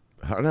 bruh.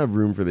 I don't have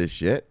room for this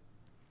shit.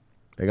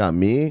 I got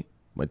me,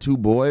 my 2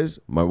 boys,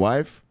 my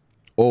wife.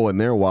 Oh,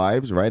 and their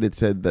wives, right? It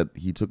said that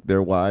he took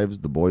their wives,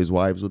 the boys'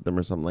 wives with them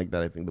or something like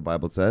that, I think the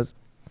Bible says.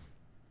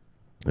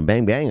 And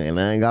bang, bang. And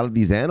then I got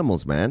these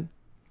animals, man.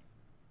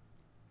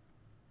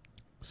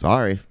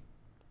 Sorry.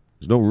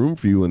 There's no room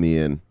for you in the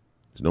inn.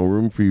 There's no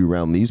room for you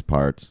around these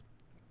parts.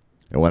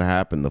 And what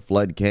happened? The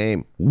flood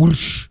came.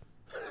 Whoosh.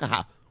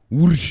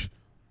 Whoosh.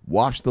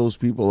 Washed those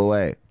people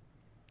away.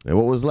 And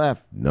what was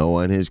left?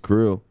 Noah and his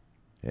crew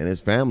and his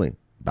family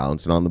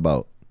bouncing on the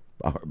boat.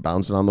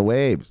 Bouncing on the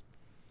waves.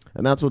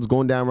 And that's what's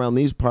going down around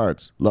these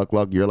parts. Look,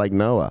 you're like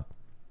Noah.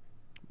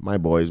 My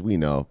boys, we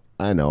know.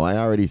 I know. I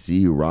already see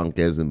you,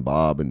 Ronkes and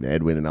Bob and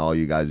Edwin and all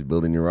you guys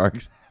building your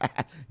arcs.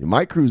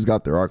 My crew's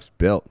got their arcs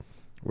built.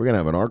 We're going to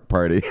have an arc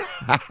party.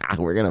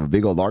 We're going to have a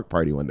big old arc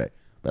party one day.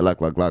 But look.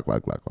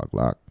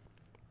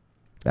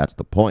 That's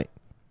the point.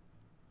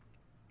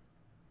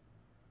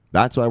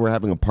 That's why we're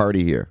having a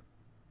party here.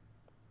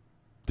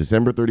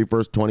 December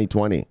 31st,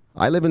 2020.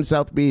 I live in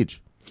South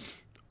Beach.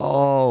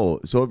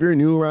 Oh, so if you're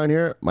new around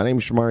here, my name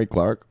is Shamari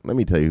Clark. Let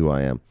me tell you who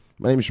I am.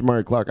 My name is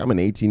Shamari Clark. I'm an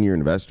 18-year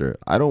investor.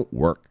 I don't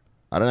work.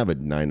 I don't have a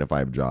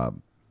 9-to-5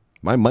 job.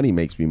 My money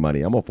makes me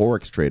money. I'm a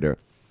Forex trader.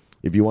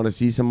 If you want to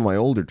see some of my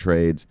older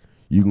trades,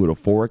 you can go to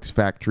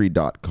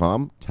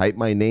forexfactory.com. Type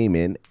my name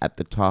in at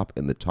the top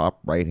in the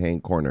top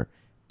right-hand corner.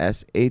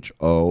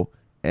 SHOMARI.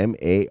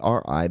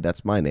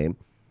 That's my name.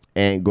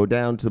 And go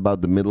down to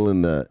about the middle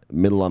on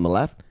the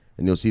left,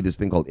 and you'll see this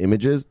thing called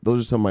images.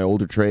 Those are some of my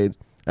older trades.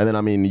 And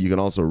then, you can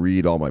also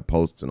read all my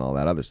posts and all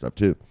that other stuff,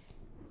 too.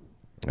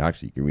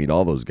 Actually, you can read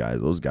all those guys.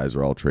 Those guys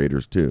are all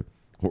traders, too.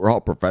 We're all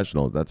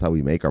professionals. That's how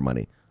we make our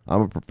money.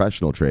 I'm a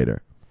professional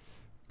trader.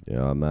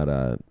 I'm not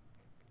a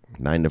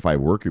 9-to-5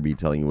 worker bee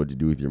telling you what to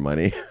do with your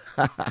money.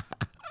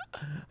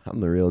 I'm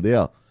the real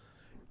deal.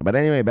 But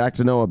anyway, back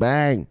to Noah.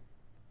 Bang.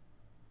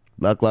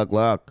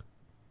 Luck.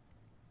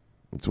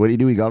 That's what he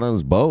do. He got on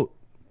his boat.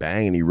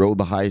 Bang, and he rode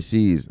the high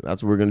seas.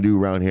 That's what we're going to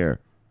do around here.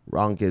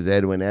 Ronk is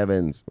Edwin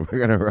Evans.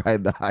 We're going to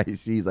ride the high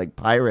seas like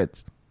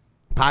pirates.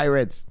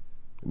 Pirates.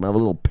 I have a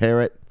little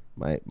parrot,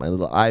 my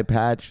little eye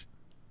patch,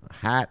 a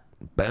hat.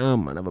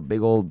 Boom. I have a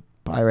big old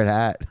pirate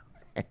hat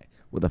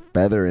with a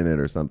feather in it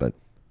or something.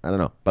 I don't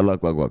know. But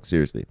look.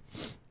 Seriously.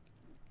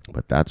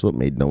 But that's what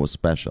made Noah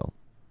special.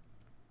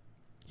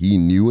 He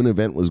knew an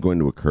event was going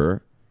to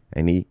occur,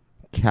 and he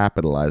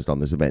capitalized on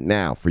this event.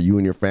 Now, for you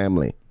and your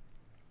family,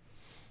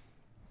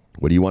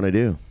 what do you want to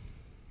do?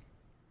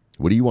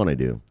 What do you want to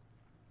do?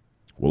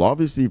 Well,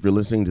 obviously, if you're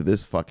listening to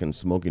this fucking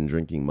smoking,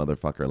 drinking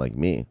motherfucker like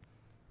me,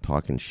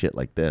 talking shit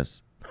like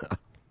this,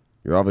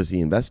 you're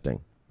obviously investing.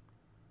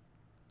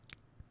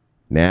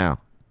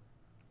 Now,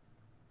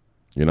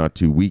 you're not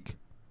too weak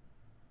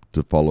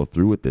to follow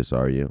through with this,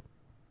 are you?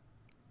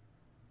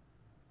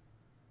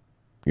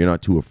 You're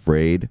not too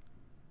afraid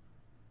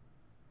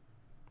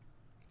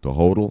to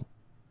hodl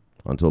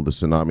until the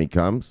tsunami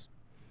comes?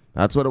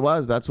 That's what it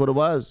was.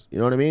 You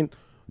know what I mean?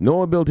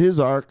 Noah built his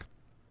ark.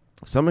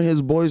 Some of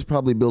his boys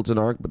probably built an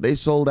ark, but they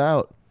sold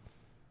out.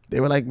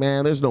 They were like,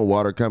 man, there's no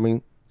water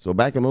coming. So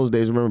back in those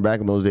days,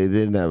 they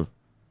didn't have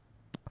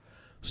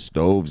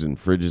stoves and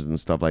fridges and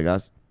stuff like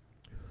us.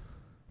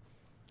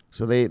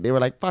 So they were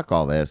like, fuck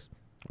all this,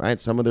 right?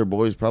 Some of their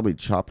boys probably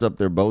chopped up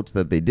their boats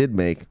that they did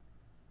make,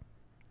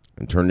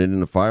 and turned it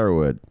into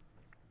firewood.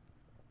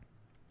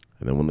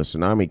 And then when the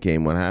tsunami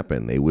came, what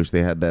happened? They wish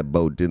they had that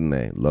boat, didn't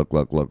they? Look,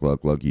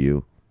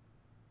 you.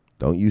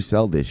 Don't you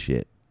sell this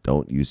shit.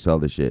 Don't you sell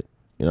this shit.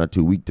 You're not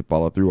too weak to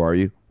follow through, are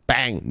you?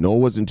 Bang! Noah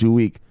wasn't too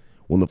weak.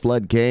 When the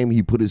flood came,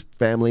 he put his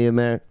family in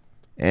there,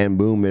 and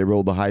boom, they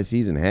rolled the high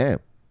seas in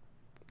ham.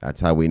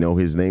 That's how we know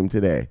his name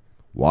today.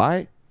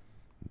 Why?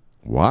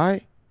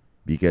 Why?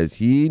 Because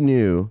he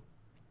knew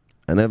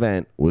an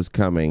event was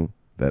coming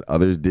that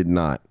others did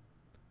not,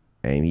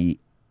 and he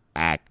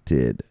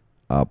acted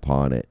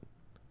upon it.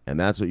 And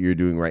that's what you're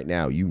doing right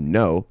now. You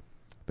know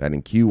that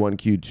in Q1,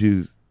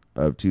 Q2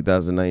 of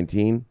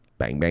 2019,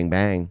 bang, bang,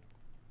 bang,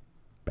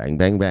 bang,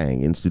 bang,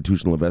 bang,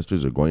 institutional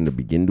investors are going to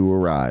begin to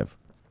arrive.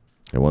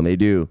 And when they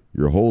do,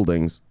 your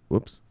hodlings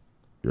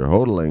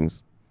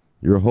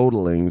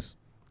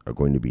are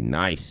going to be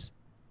nice.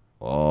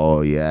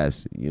 Oh,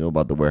 yes. You know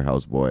about the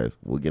warehouse boys.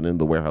 We'll get into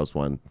the warehouse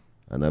one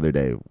another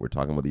day. We're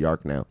talking about the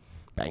ark now.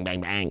 Bang,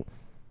 bang, bang.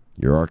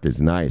 Your ark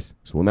is nice.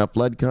 So when that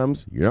flood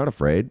comes, you're not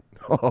afraid.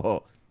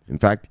 In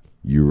fact,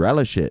 you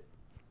relish it.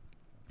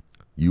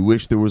 You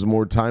wish there was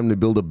more time to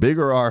build a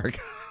bigger ark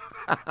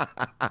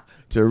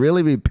to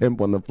really be pimp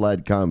when the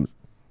flood comes.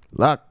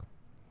 Look,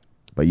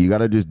 but you got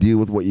to just deal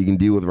with what you can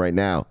deal with right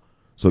now.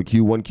 So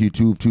Q1,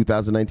 Q2 of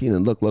 2019,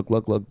 and look,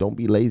 don't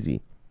be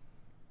lazy.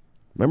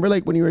 Remember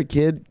like when you were a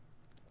kid,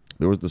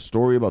 there was the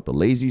story about the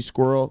lazy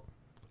squirrel?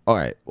 All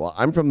right, well,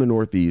 I'm from the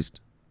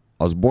Northeast.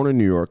 I was born in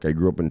New York. I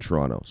grew up in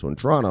Toronto. So in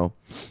Toronto,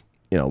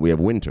 we have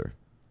winter.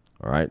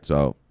 All right,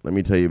 so let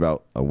me tell you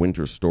about a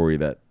winter story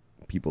that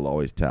people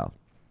always tell.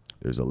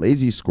 There's a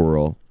lazy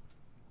squirrel,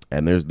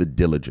 and there's the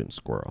diligent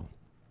squirrel.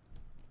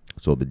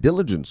 So the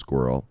diligent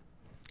squirrel,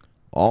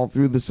 all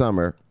through the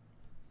summer,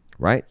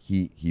 right,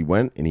 he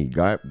went and he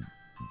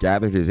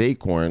gathered his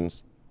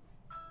acorns,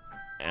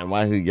 and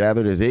while he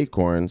gathered his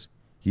acorns,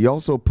 he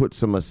also put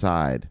some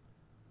aside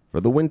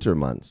for the winter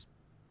months.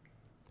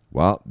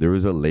 Well, there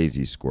was a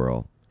lazy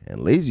squirrel,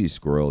 and lazy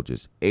squirrel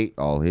just ate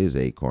all his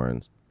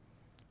acorns.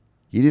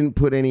 He didn't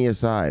put any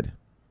aside.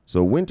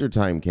 So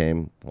wintertime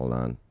came. Hold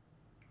on.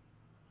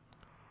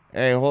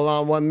 Hey, hold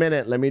on 1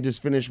 minute. Let me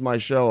just finish my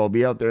show. I'll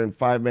be out there in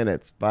 5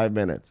 minutes. 5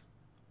 minutes.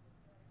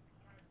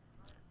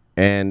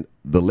 And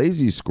the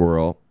lazy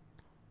squirrel,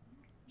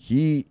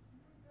 he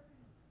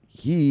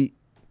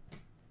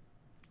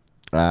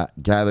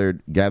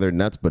gathered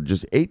nuts, but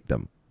just ate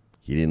them.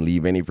 He didn't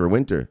leave any for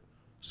winter.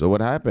 So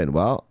what happened?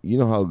 Well, you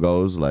know how it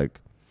goes.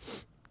 Like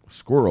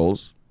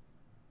squirrels,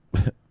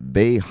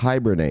 they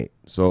hibernate.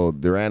 So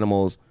they're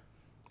animals,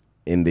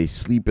 and they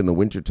sleep in the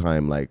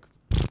wintertime, like,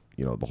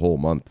 the whole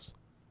month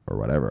or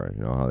whatever.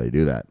 You know how they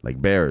do that. Like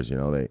bears,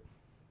 they,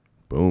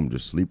 boom,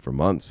 just sleep for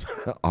months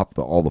off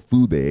all the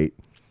food they ate.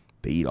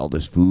 They eat all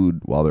this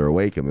food while they're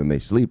awake, and then they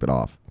sleep it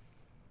off.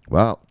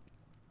 Well,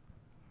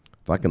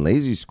 fucking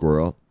lazy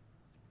squirrel,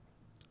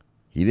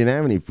 he didn't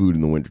have any food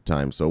in the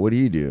wintertime. So what did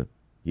he do?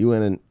 He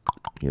went and,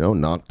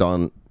 knocked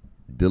on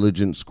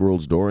diligent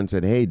squirrel's door and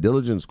said, "Hey,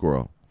 diligent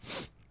squirrel,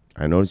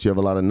 I noticed you have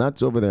a lot of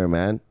nuts over there,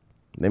 man.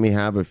 Let me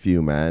have a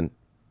few, man,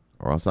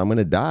 or else I'm going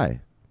to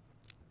die."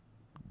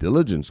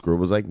 Diligent squirrel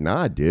was like,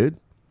 "Nah, dude.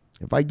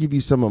 If I give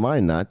you some of my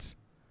nuts,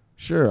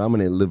 sure, I'm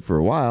going to live for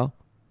a while,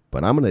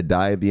 but I'm going to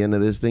die at the end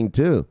of this thing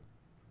too.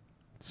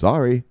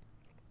 Sorry."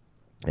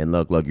 And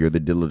look, you're the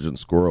diligent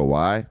squirrel.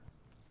 Why?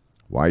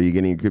 Why are you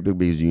getting crypto?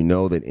 Because you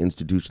know that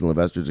institutional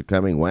investors are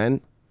coming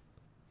when?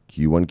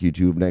 Q1,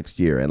 Q2 of next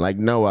year. And like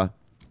Noah,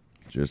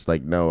 just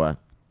like Noah,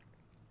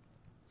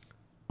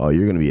 oh,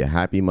 you're going to be a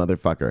happy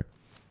motherfucker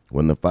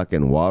when the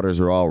fucking waters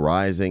are all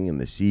rising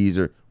and the seas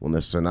are, when the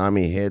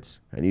tsunami hits,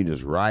 and you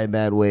just ride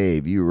that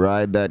wave. You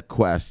ride that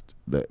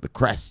the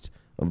crest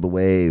of the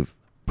wave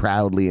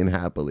proudly and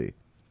happily.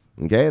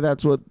 Okay,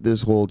 that's what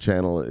this whole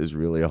channel is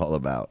really all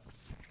about.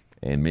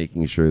 And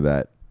making sure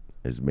that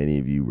as many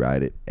of you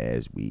ride it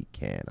as we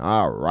can.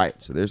 All right,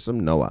 so there's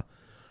some Noah.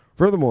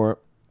 Furthermore,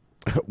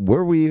 where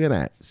are we even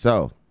at?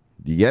 So,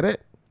 do you get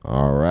it?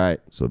 All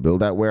right, so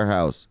build that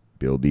warehouse.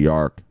 Build the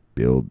ark.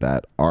 Build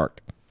that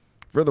ark.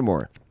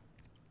 Furthermore,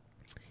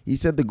 he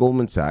said the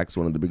Goldman Sachs,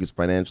 one of the biggest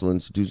financial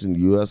institutions in the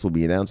U.S., will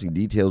be announcing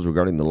details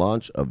regarding the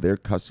launch of their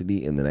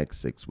custody in the next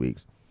 6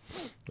 weeks.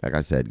 Like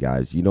I said,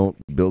 guys, you don't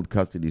build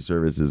custody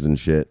services and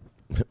shit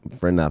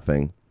for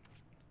nothing.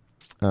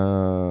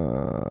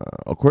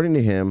 According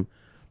to him,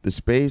 the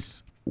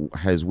space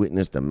has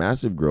witnessed a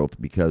massive growth,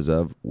 because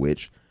of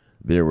which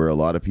there were a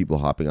lot of people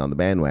hopping on the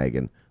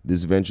bandwagon.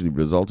 This eventually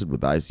resulted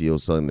with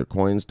ICOs selling their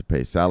coins to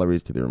pay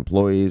salaries to their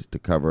employees, to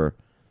cover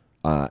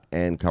for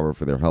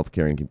their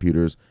healthcare and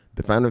computers.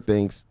 The founder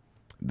thinks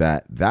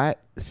that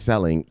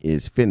selling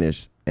is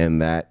finished,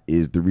 and that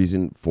is the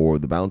reason for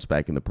the bounce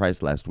back in the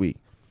price last week.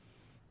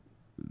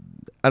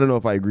 I don't know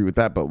if I agree with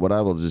that, but what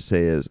I will just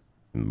say is,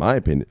 in my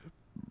opinion,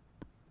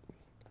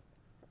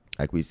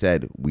 like we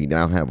said, we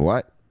now have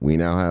what? We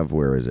now have,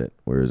 where is it?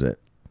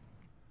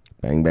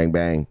 Bang, bang,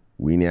 bang.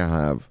 We now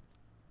have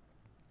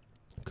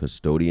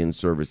custodian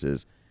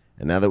services.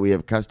 And now that we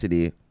have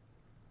custody,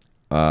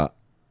 the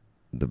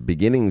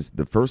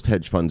first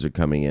hedge funds are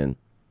coming in.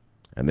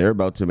 And they're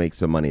about to make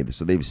some money.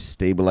 So they've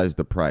stabilized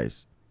the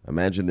price.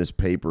 Imagine this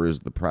paper is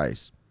the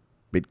price.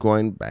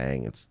 Bitcoin,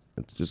 bang, it's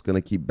just going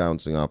to keep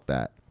bouncing off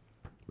that.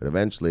 But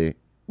eventually,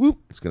 whoop,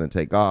 it's going to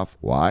take off.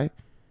 Why?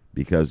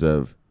 Because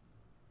of,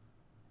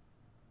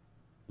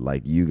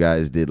 like you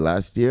guys did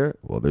last year,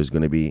 well, there's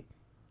going to be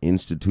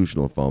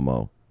institutional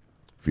FOMO.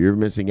 Fear of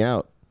missing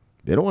out.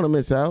 They don't want to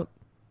miss out.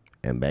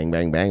 And bang,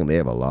 bang, bang, they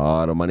have a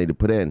lot of money to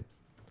put in.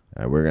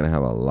 And we're going to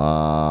have a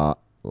lot.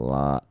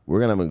 We're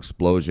going to have an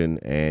explosion,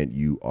 and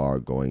you are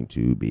going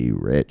to be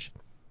rich.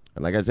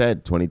 And like I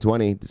said,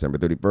 2020, December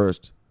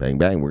 31st, bang,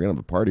 bang, we're going to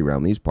have a party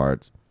around these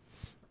parts.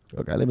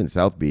 Look, I live in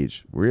South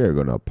Beach. We are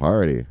going to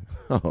party.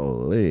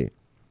 Holy.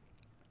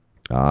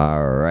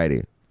 All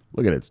righty.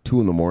 Look at it. It's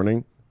 2 in the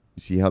morning.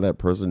 You see how that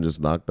person just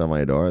knocked on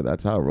my door?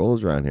 That's how it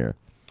rolls around here.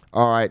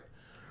 All right.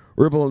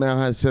 Ripple now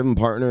has 7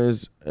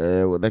 partners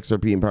with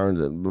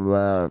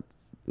XRP-Powered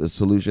the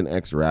solution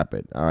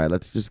xRapid. All right,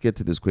 let's just get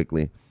to this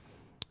quickly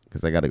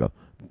because I got to go.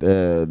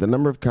 The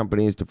number of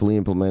companies to fully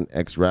implement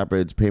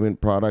xRapid's payment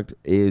product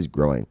is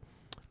growing.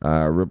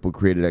 Ripple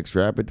created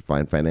xRapid to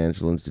find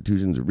financial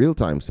institutions a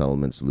real-time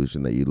settlement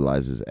solution that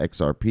utilizes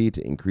XRP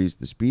to increase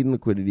the speed and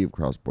liquidity of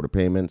cross-border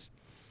payments.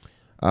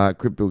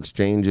 Crypto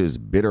exchanges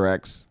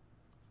BitterX.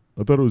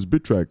 I thought it was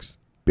Bittrex.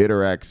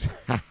 BitterX.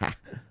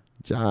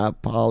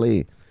 Job,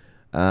 Polly.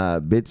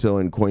 Bitso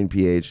and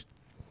CoinPH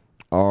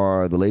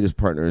are the latest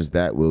partners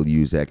that will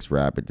use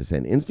xRapid to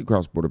send instant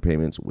cross-border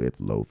payments with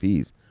low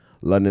fees.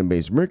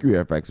 London-based Mercury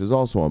FX is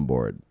also on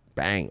board.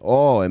 Bang.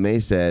 Oh, and they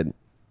said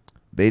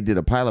they did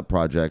a pilot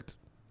project,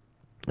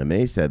 and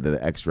they said that the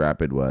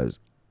xRapid was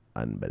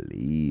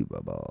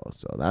unbelievable.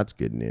 So that's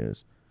good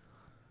news.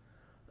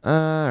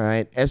 All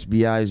right.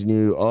 SBI's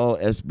new. Oh,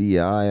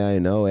 SBI. I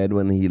know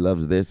Edwin. He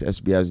loves this.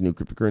 SBI's new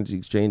cryptocurrency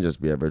exchange,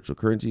 SBI Virtual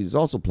Currencies, is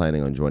also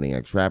planning on joining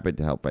xRapid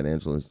to help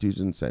financial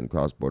institutions send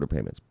cross-border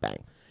payments.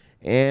 Bang.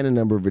 And a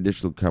number of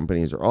additional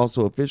companies are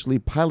also officially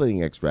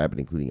piloting xRapid,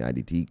 including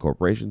IDT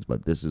corporations.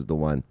 But this is the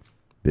one.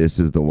 This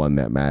is the one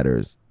that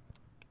matters.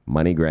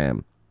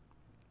 MoneyGram.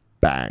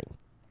 Bang.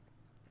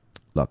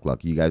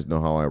 Look. You guys know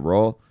how I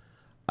roll.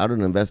 I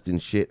don't invest in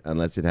shit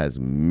unless it has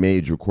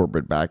major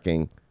corporate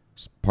backing,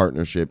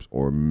 partnerships,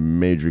 or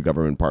major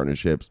government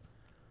partnerships.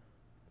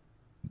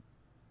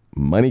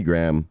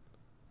 MoneyGram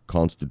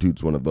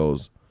constitutes one of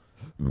those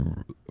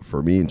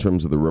for me in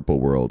terms of the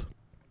Ripple world.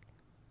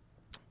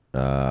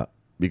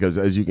 Because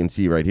as you can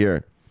see right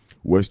here,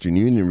 Western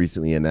Union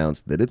recently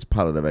announced that its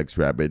pilot of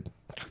xRapid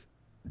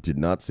did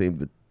not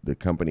save the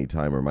company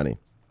time or money.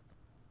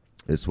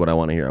 This is what I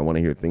want to hear. I want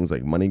to hear things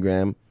like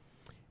MoneyGram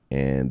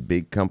and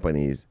big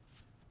companies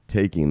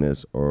taking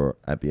this, or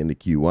at the end of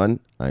Q1,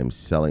 I'm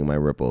selling my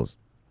Ripples.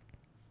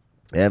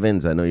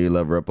 Evans, I know you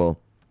love Ripple.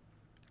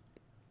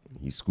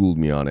 He schooled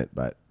me on it,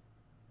 but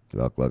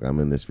look, I'm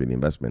in this for the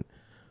investment.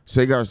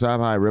 Sagar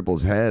Sabhai,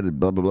 Ripple's head,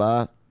 blah, blah,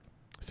 blah,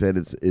 said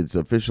its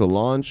official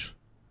launch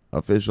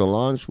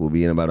will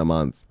be in about a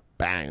month.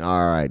 Bang.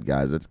 All right,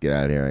 guys, let's get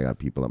out of here. I got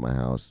people at my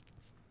house.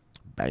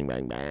 Bang,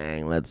 bang,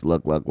 bang. Let's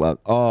look.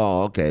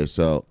 Oh, okay.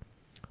 So,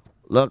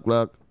 look.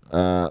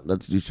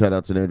 Let's do shout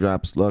outs and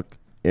airdrops. Look,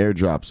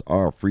 airdrops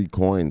are free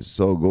coins.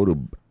 So go to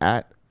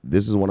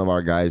this is one of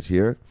our guys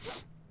here.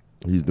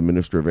 He's the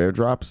Minister of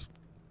Airdrops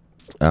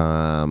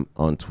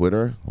on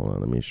Twitter. Hold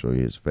on, let me show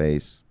you his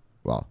face.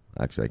 Well,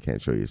 actually, I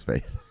can't show you his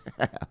face.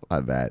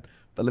 My bad.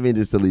 But let me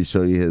just at least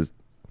show you his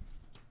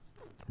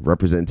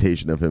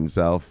representation of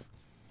himself.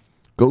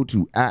 Go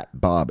to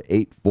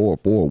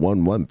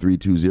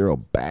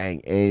 @Bob844113320.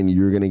 Bang. And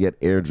you're going to get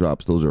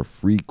airdrops. Those are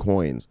free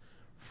coins.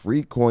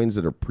 Free coins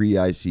that are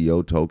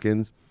pre-ICO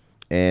tokens.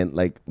 And,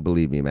 like,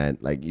 believe me, man,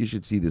 like, you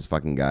should see this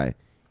fucking guy.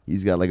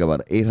 He's got, like,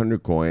 about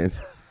 800 coins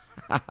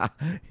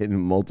in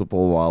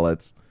multiple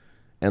wallets.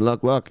 And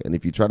look. And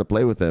if you try to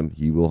play with him,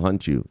 he will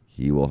hunt you.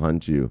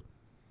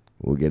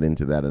 We'll get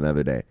into that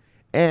another day.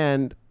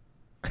 And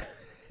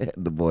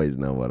the boys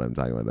know what I'm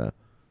talking about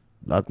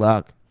now.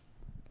 Look.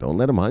 Don't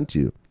let him hunt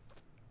you.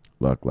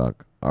 Look.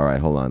 All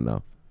right, hold on,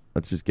 though.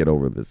 Let's just get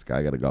over this guy.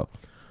 I got to go.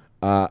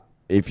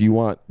 If you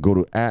want, go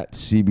to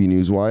 @CB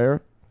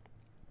Newswire.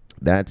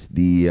 That's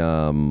the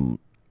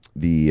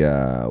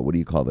what do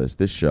you call this?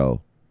 This show,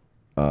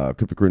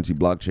 cryptocurrency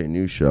blockchain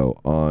news show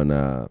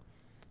on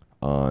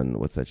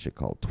what's that shit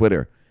called?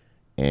 Twitter.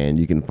 And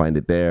you can find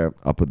it there.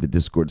 I'll put the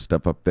Discord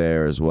stuff up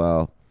there as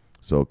well.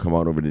 So come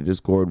on over to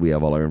Discord. We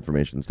have all our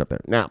information and stuff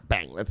there. Now,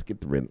 bang, let's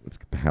get the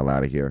hell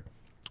out of here.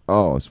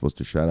 Oh, I was supposed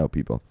to shout out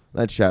people.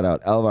 Let's shout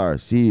out Elvar,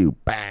 see you,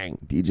 bang.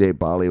 DJ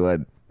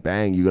Bollywood,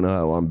 bang. You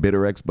gonna on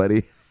BitterX,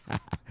 buddy?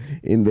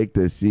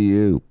 Invictus, see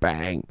you,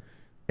 bang.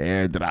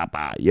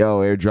 Airdrop, yo,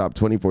 airdrop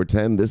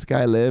 2410. This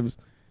guy lives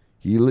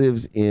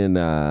in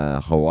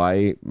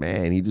Hawaii.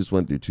 Man, he just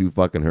went through 2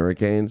 fucking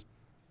hurricanes.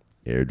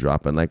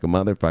 Airdropping like a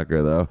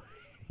motherfucker, though.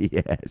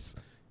 Yes.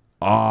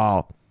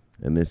 Oh,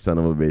 and this son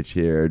of a bitch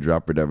here,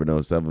 airdropper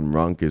 707,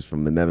 Ronkes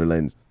from the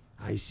Netherlands.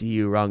 I see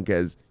you,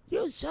 Ronkes.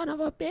 You son of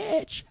a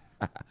bitch.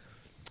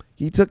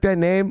 He took that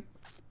name.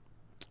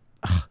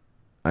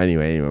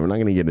 Anyway, we're not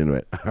going to get into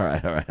it. All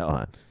right, hold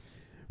on.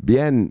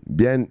 Bien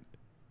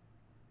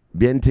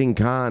Ting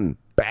Khan.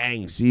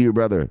 Bang. See you,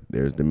 brother.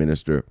 There's the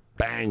minister.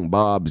 Bang.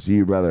 Bob. See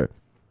you, brother.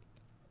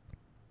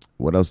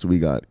 What else do we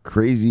got?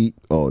 Crazy.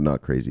 Oh,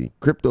 not crazy.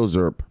 Crypto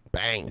Zerp.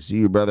 Bang. See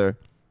you, brother.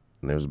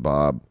 And there's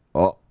Bob.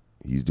 Oh,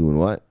 he's doing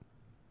what?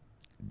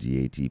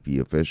 DATP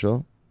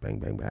official. Bang,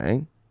 bang,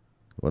 bang.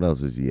 What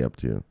else is he up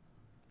to?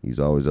 He's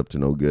always up to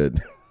no good.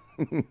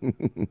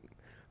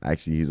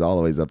 Actually, he's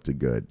always up to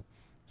good.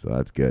 So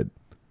that's good.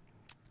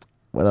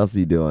 What else are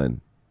you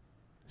doing?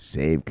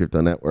 Save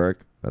Crypto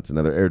Network. That's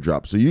another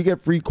airdrop. So you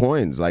get free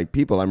coins. Like,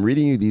 people, I'm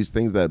reading you these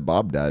things that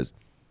Bob does.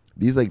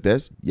 These like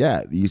this.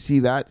 Yeah, you see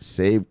that?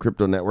 Save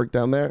Crypto Network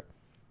down there?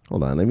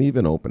 Hold on. Let me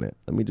even open it.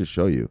 Let me just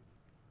show you.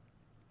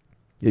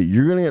 Yeah,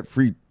 you're going to get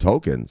free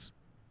tokens.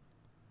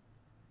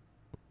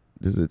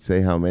 Does it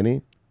say how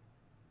many?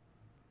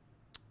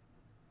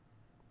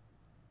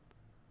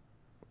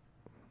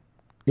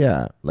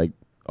 Yeah, like,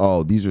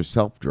 oh, these are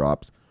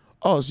self-drops.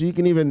 Oh, so you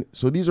can even,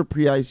 so these are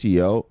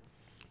pre-ICO.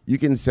 You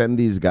can send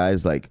these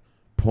guys like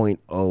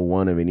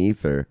 0.01 of an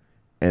ether,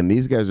 and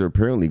these guys are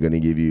apparently going to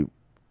give you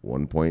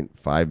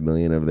 1.5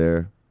 million of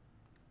their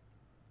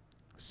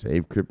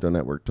Save Crypto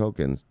Network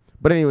tokens.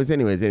 But anyways,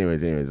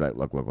 like,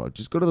 look.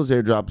 Just go to those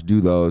airdrops,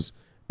 do those,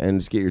 and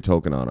just get your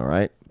token on, all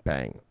right?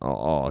 Bang.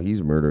 Oh,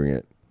 he's murdering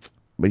it.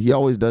 But he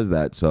always does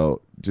that,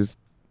 so just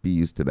be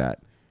used to that.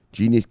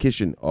 Genius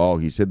Kitchen. Oh,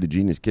 he said the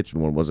Genius Kitchen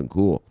one wasn't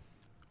cool.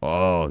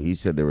 Oh, he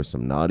said there were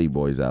some naughty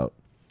boys out.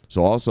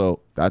 So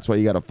also, that's why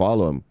you got to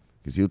follow him,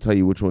 because he'll tell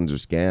you which ones are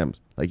scams.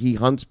 Like, he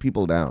hunts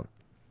people down.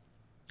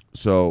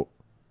 So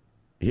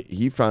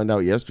he found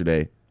out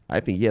yesterday,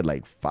 I think he had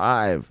like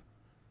 5,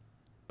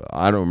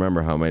 I don't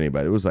remember how many,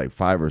 but it was like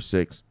 5 or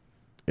 6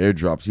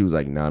 airdrops. He was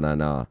like,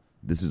 nah.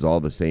 This is all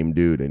the same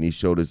dude. And he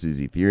showed us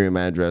his Ethereum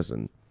address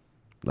and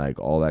like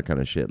all that kind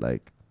of shit.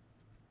 Like,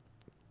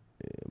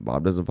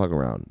 Bob doesn't fuck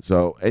around.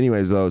 So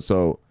anyways, though,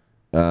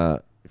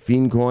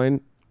 Fiend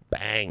Coin,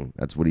 bang.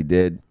 That's what he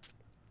did.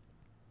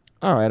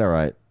 All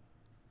right.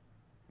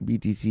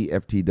 BTC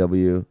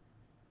FTW,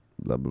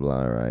 blah, blah,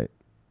 blah. All right.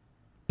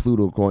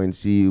 Pluto Coin,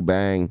 see you,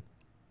 bang.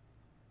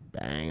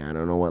 Bang. I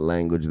don't know what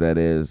language that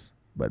is,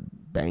 but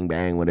bang,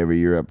 bang, whatever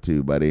you're up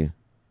to, buddy.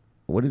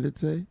 What did it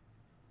say?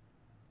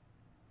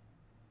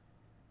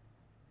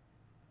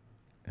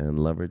 And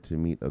lover to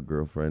meet a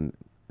girlfriend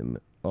in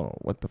the, oh,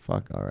 what the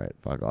fuck? All right,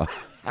 fuck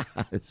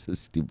off. It's so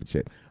stupid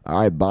shit.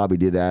 All right, Bobby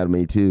did add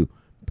me too.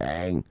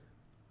 Bang.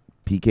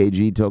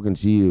 PKG token,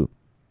 see you.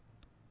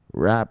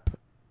 Wrapped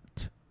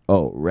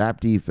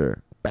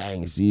Ether.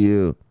 Bang, see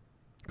you.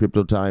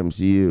 Crypto Time,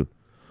 see you.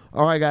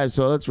 All right, guys,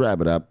 so let's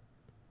wrap it up.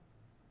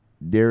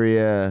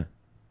 Daria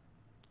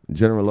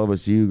General Lova,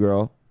 see you,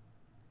 girl.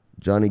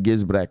 Johnny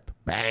Gisbrecht,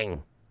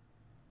 bang.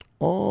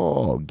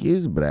 Oh,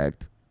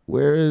 Gisbrecht.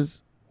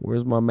 Where's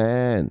my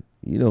man?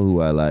 You know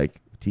who I like.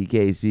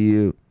 TK, see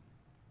you.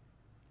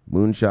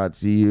 Moonshot,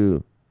 see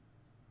you.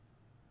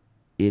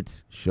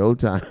 It's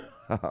showtime.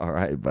 All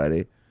right,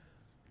 buddy.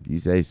 If you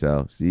say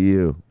so. See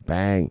you.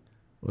 Bang.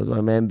 Where's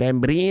my man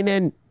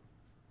Bambrinen?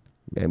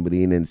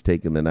 Bambrinen's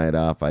taking the night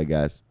off, I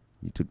guess.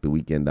 He took the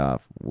weekend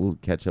off. We'll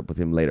catch up with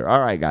him later. All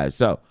right, guys.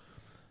 So,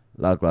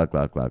 luck.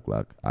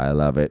 I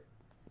love it.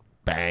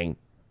 Bang.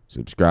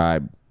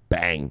 Subscribe.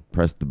 Bang.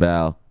 Press the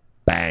bell.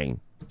 Bang.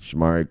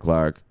 Shamari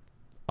Clark.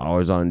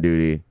 Always on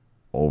duty.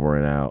 Over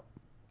and out.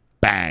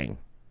 Bang.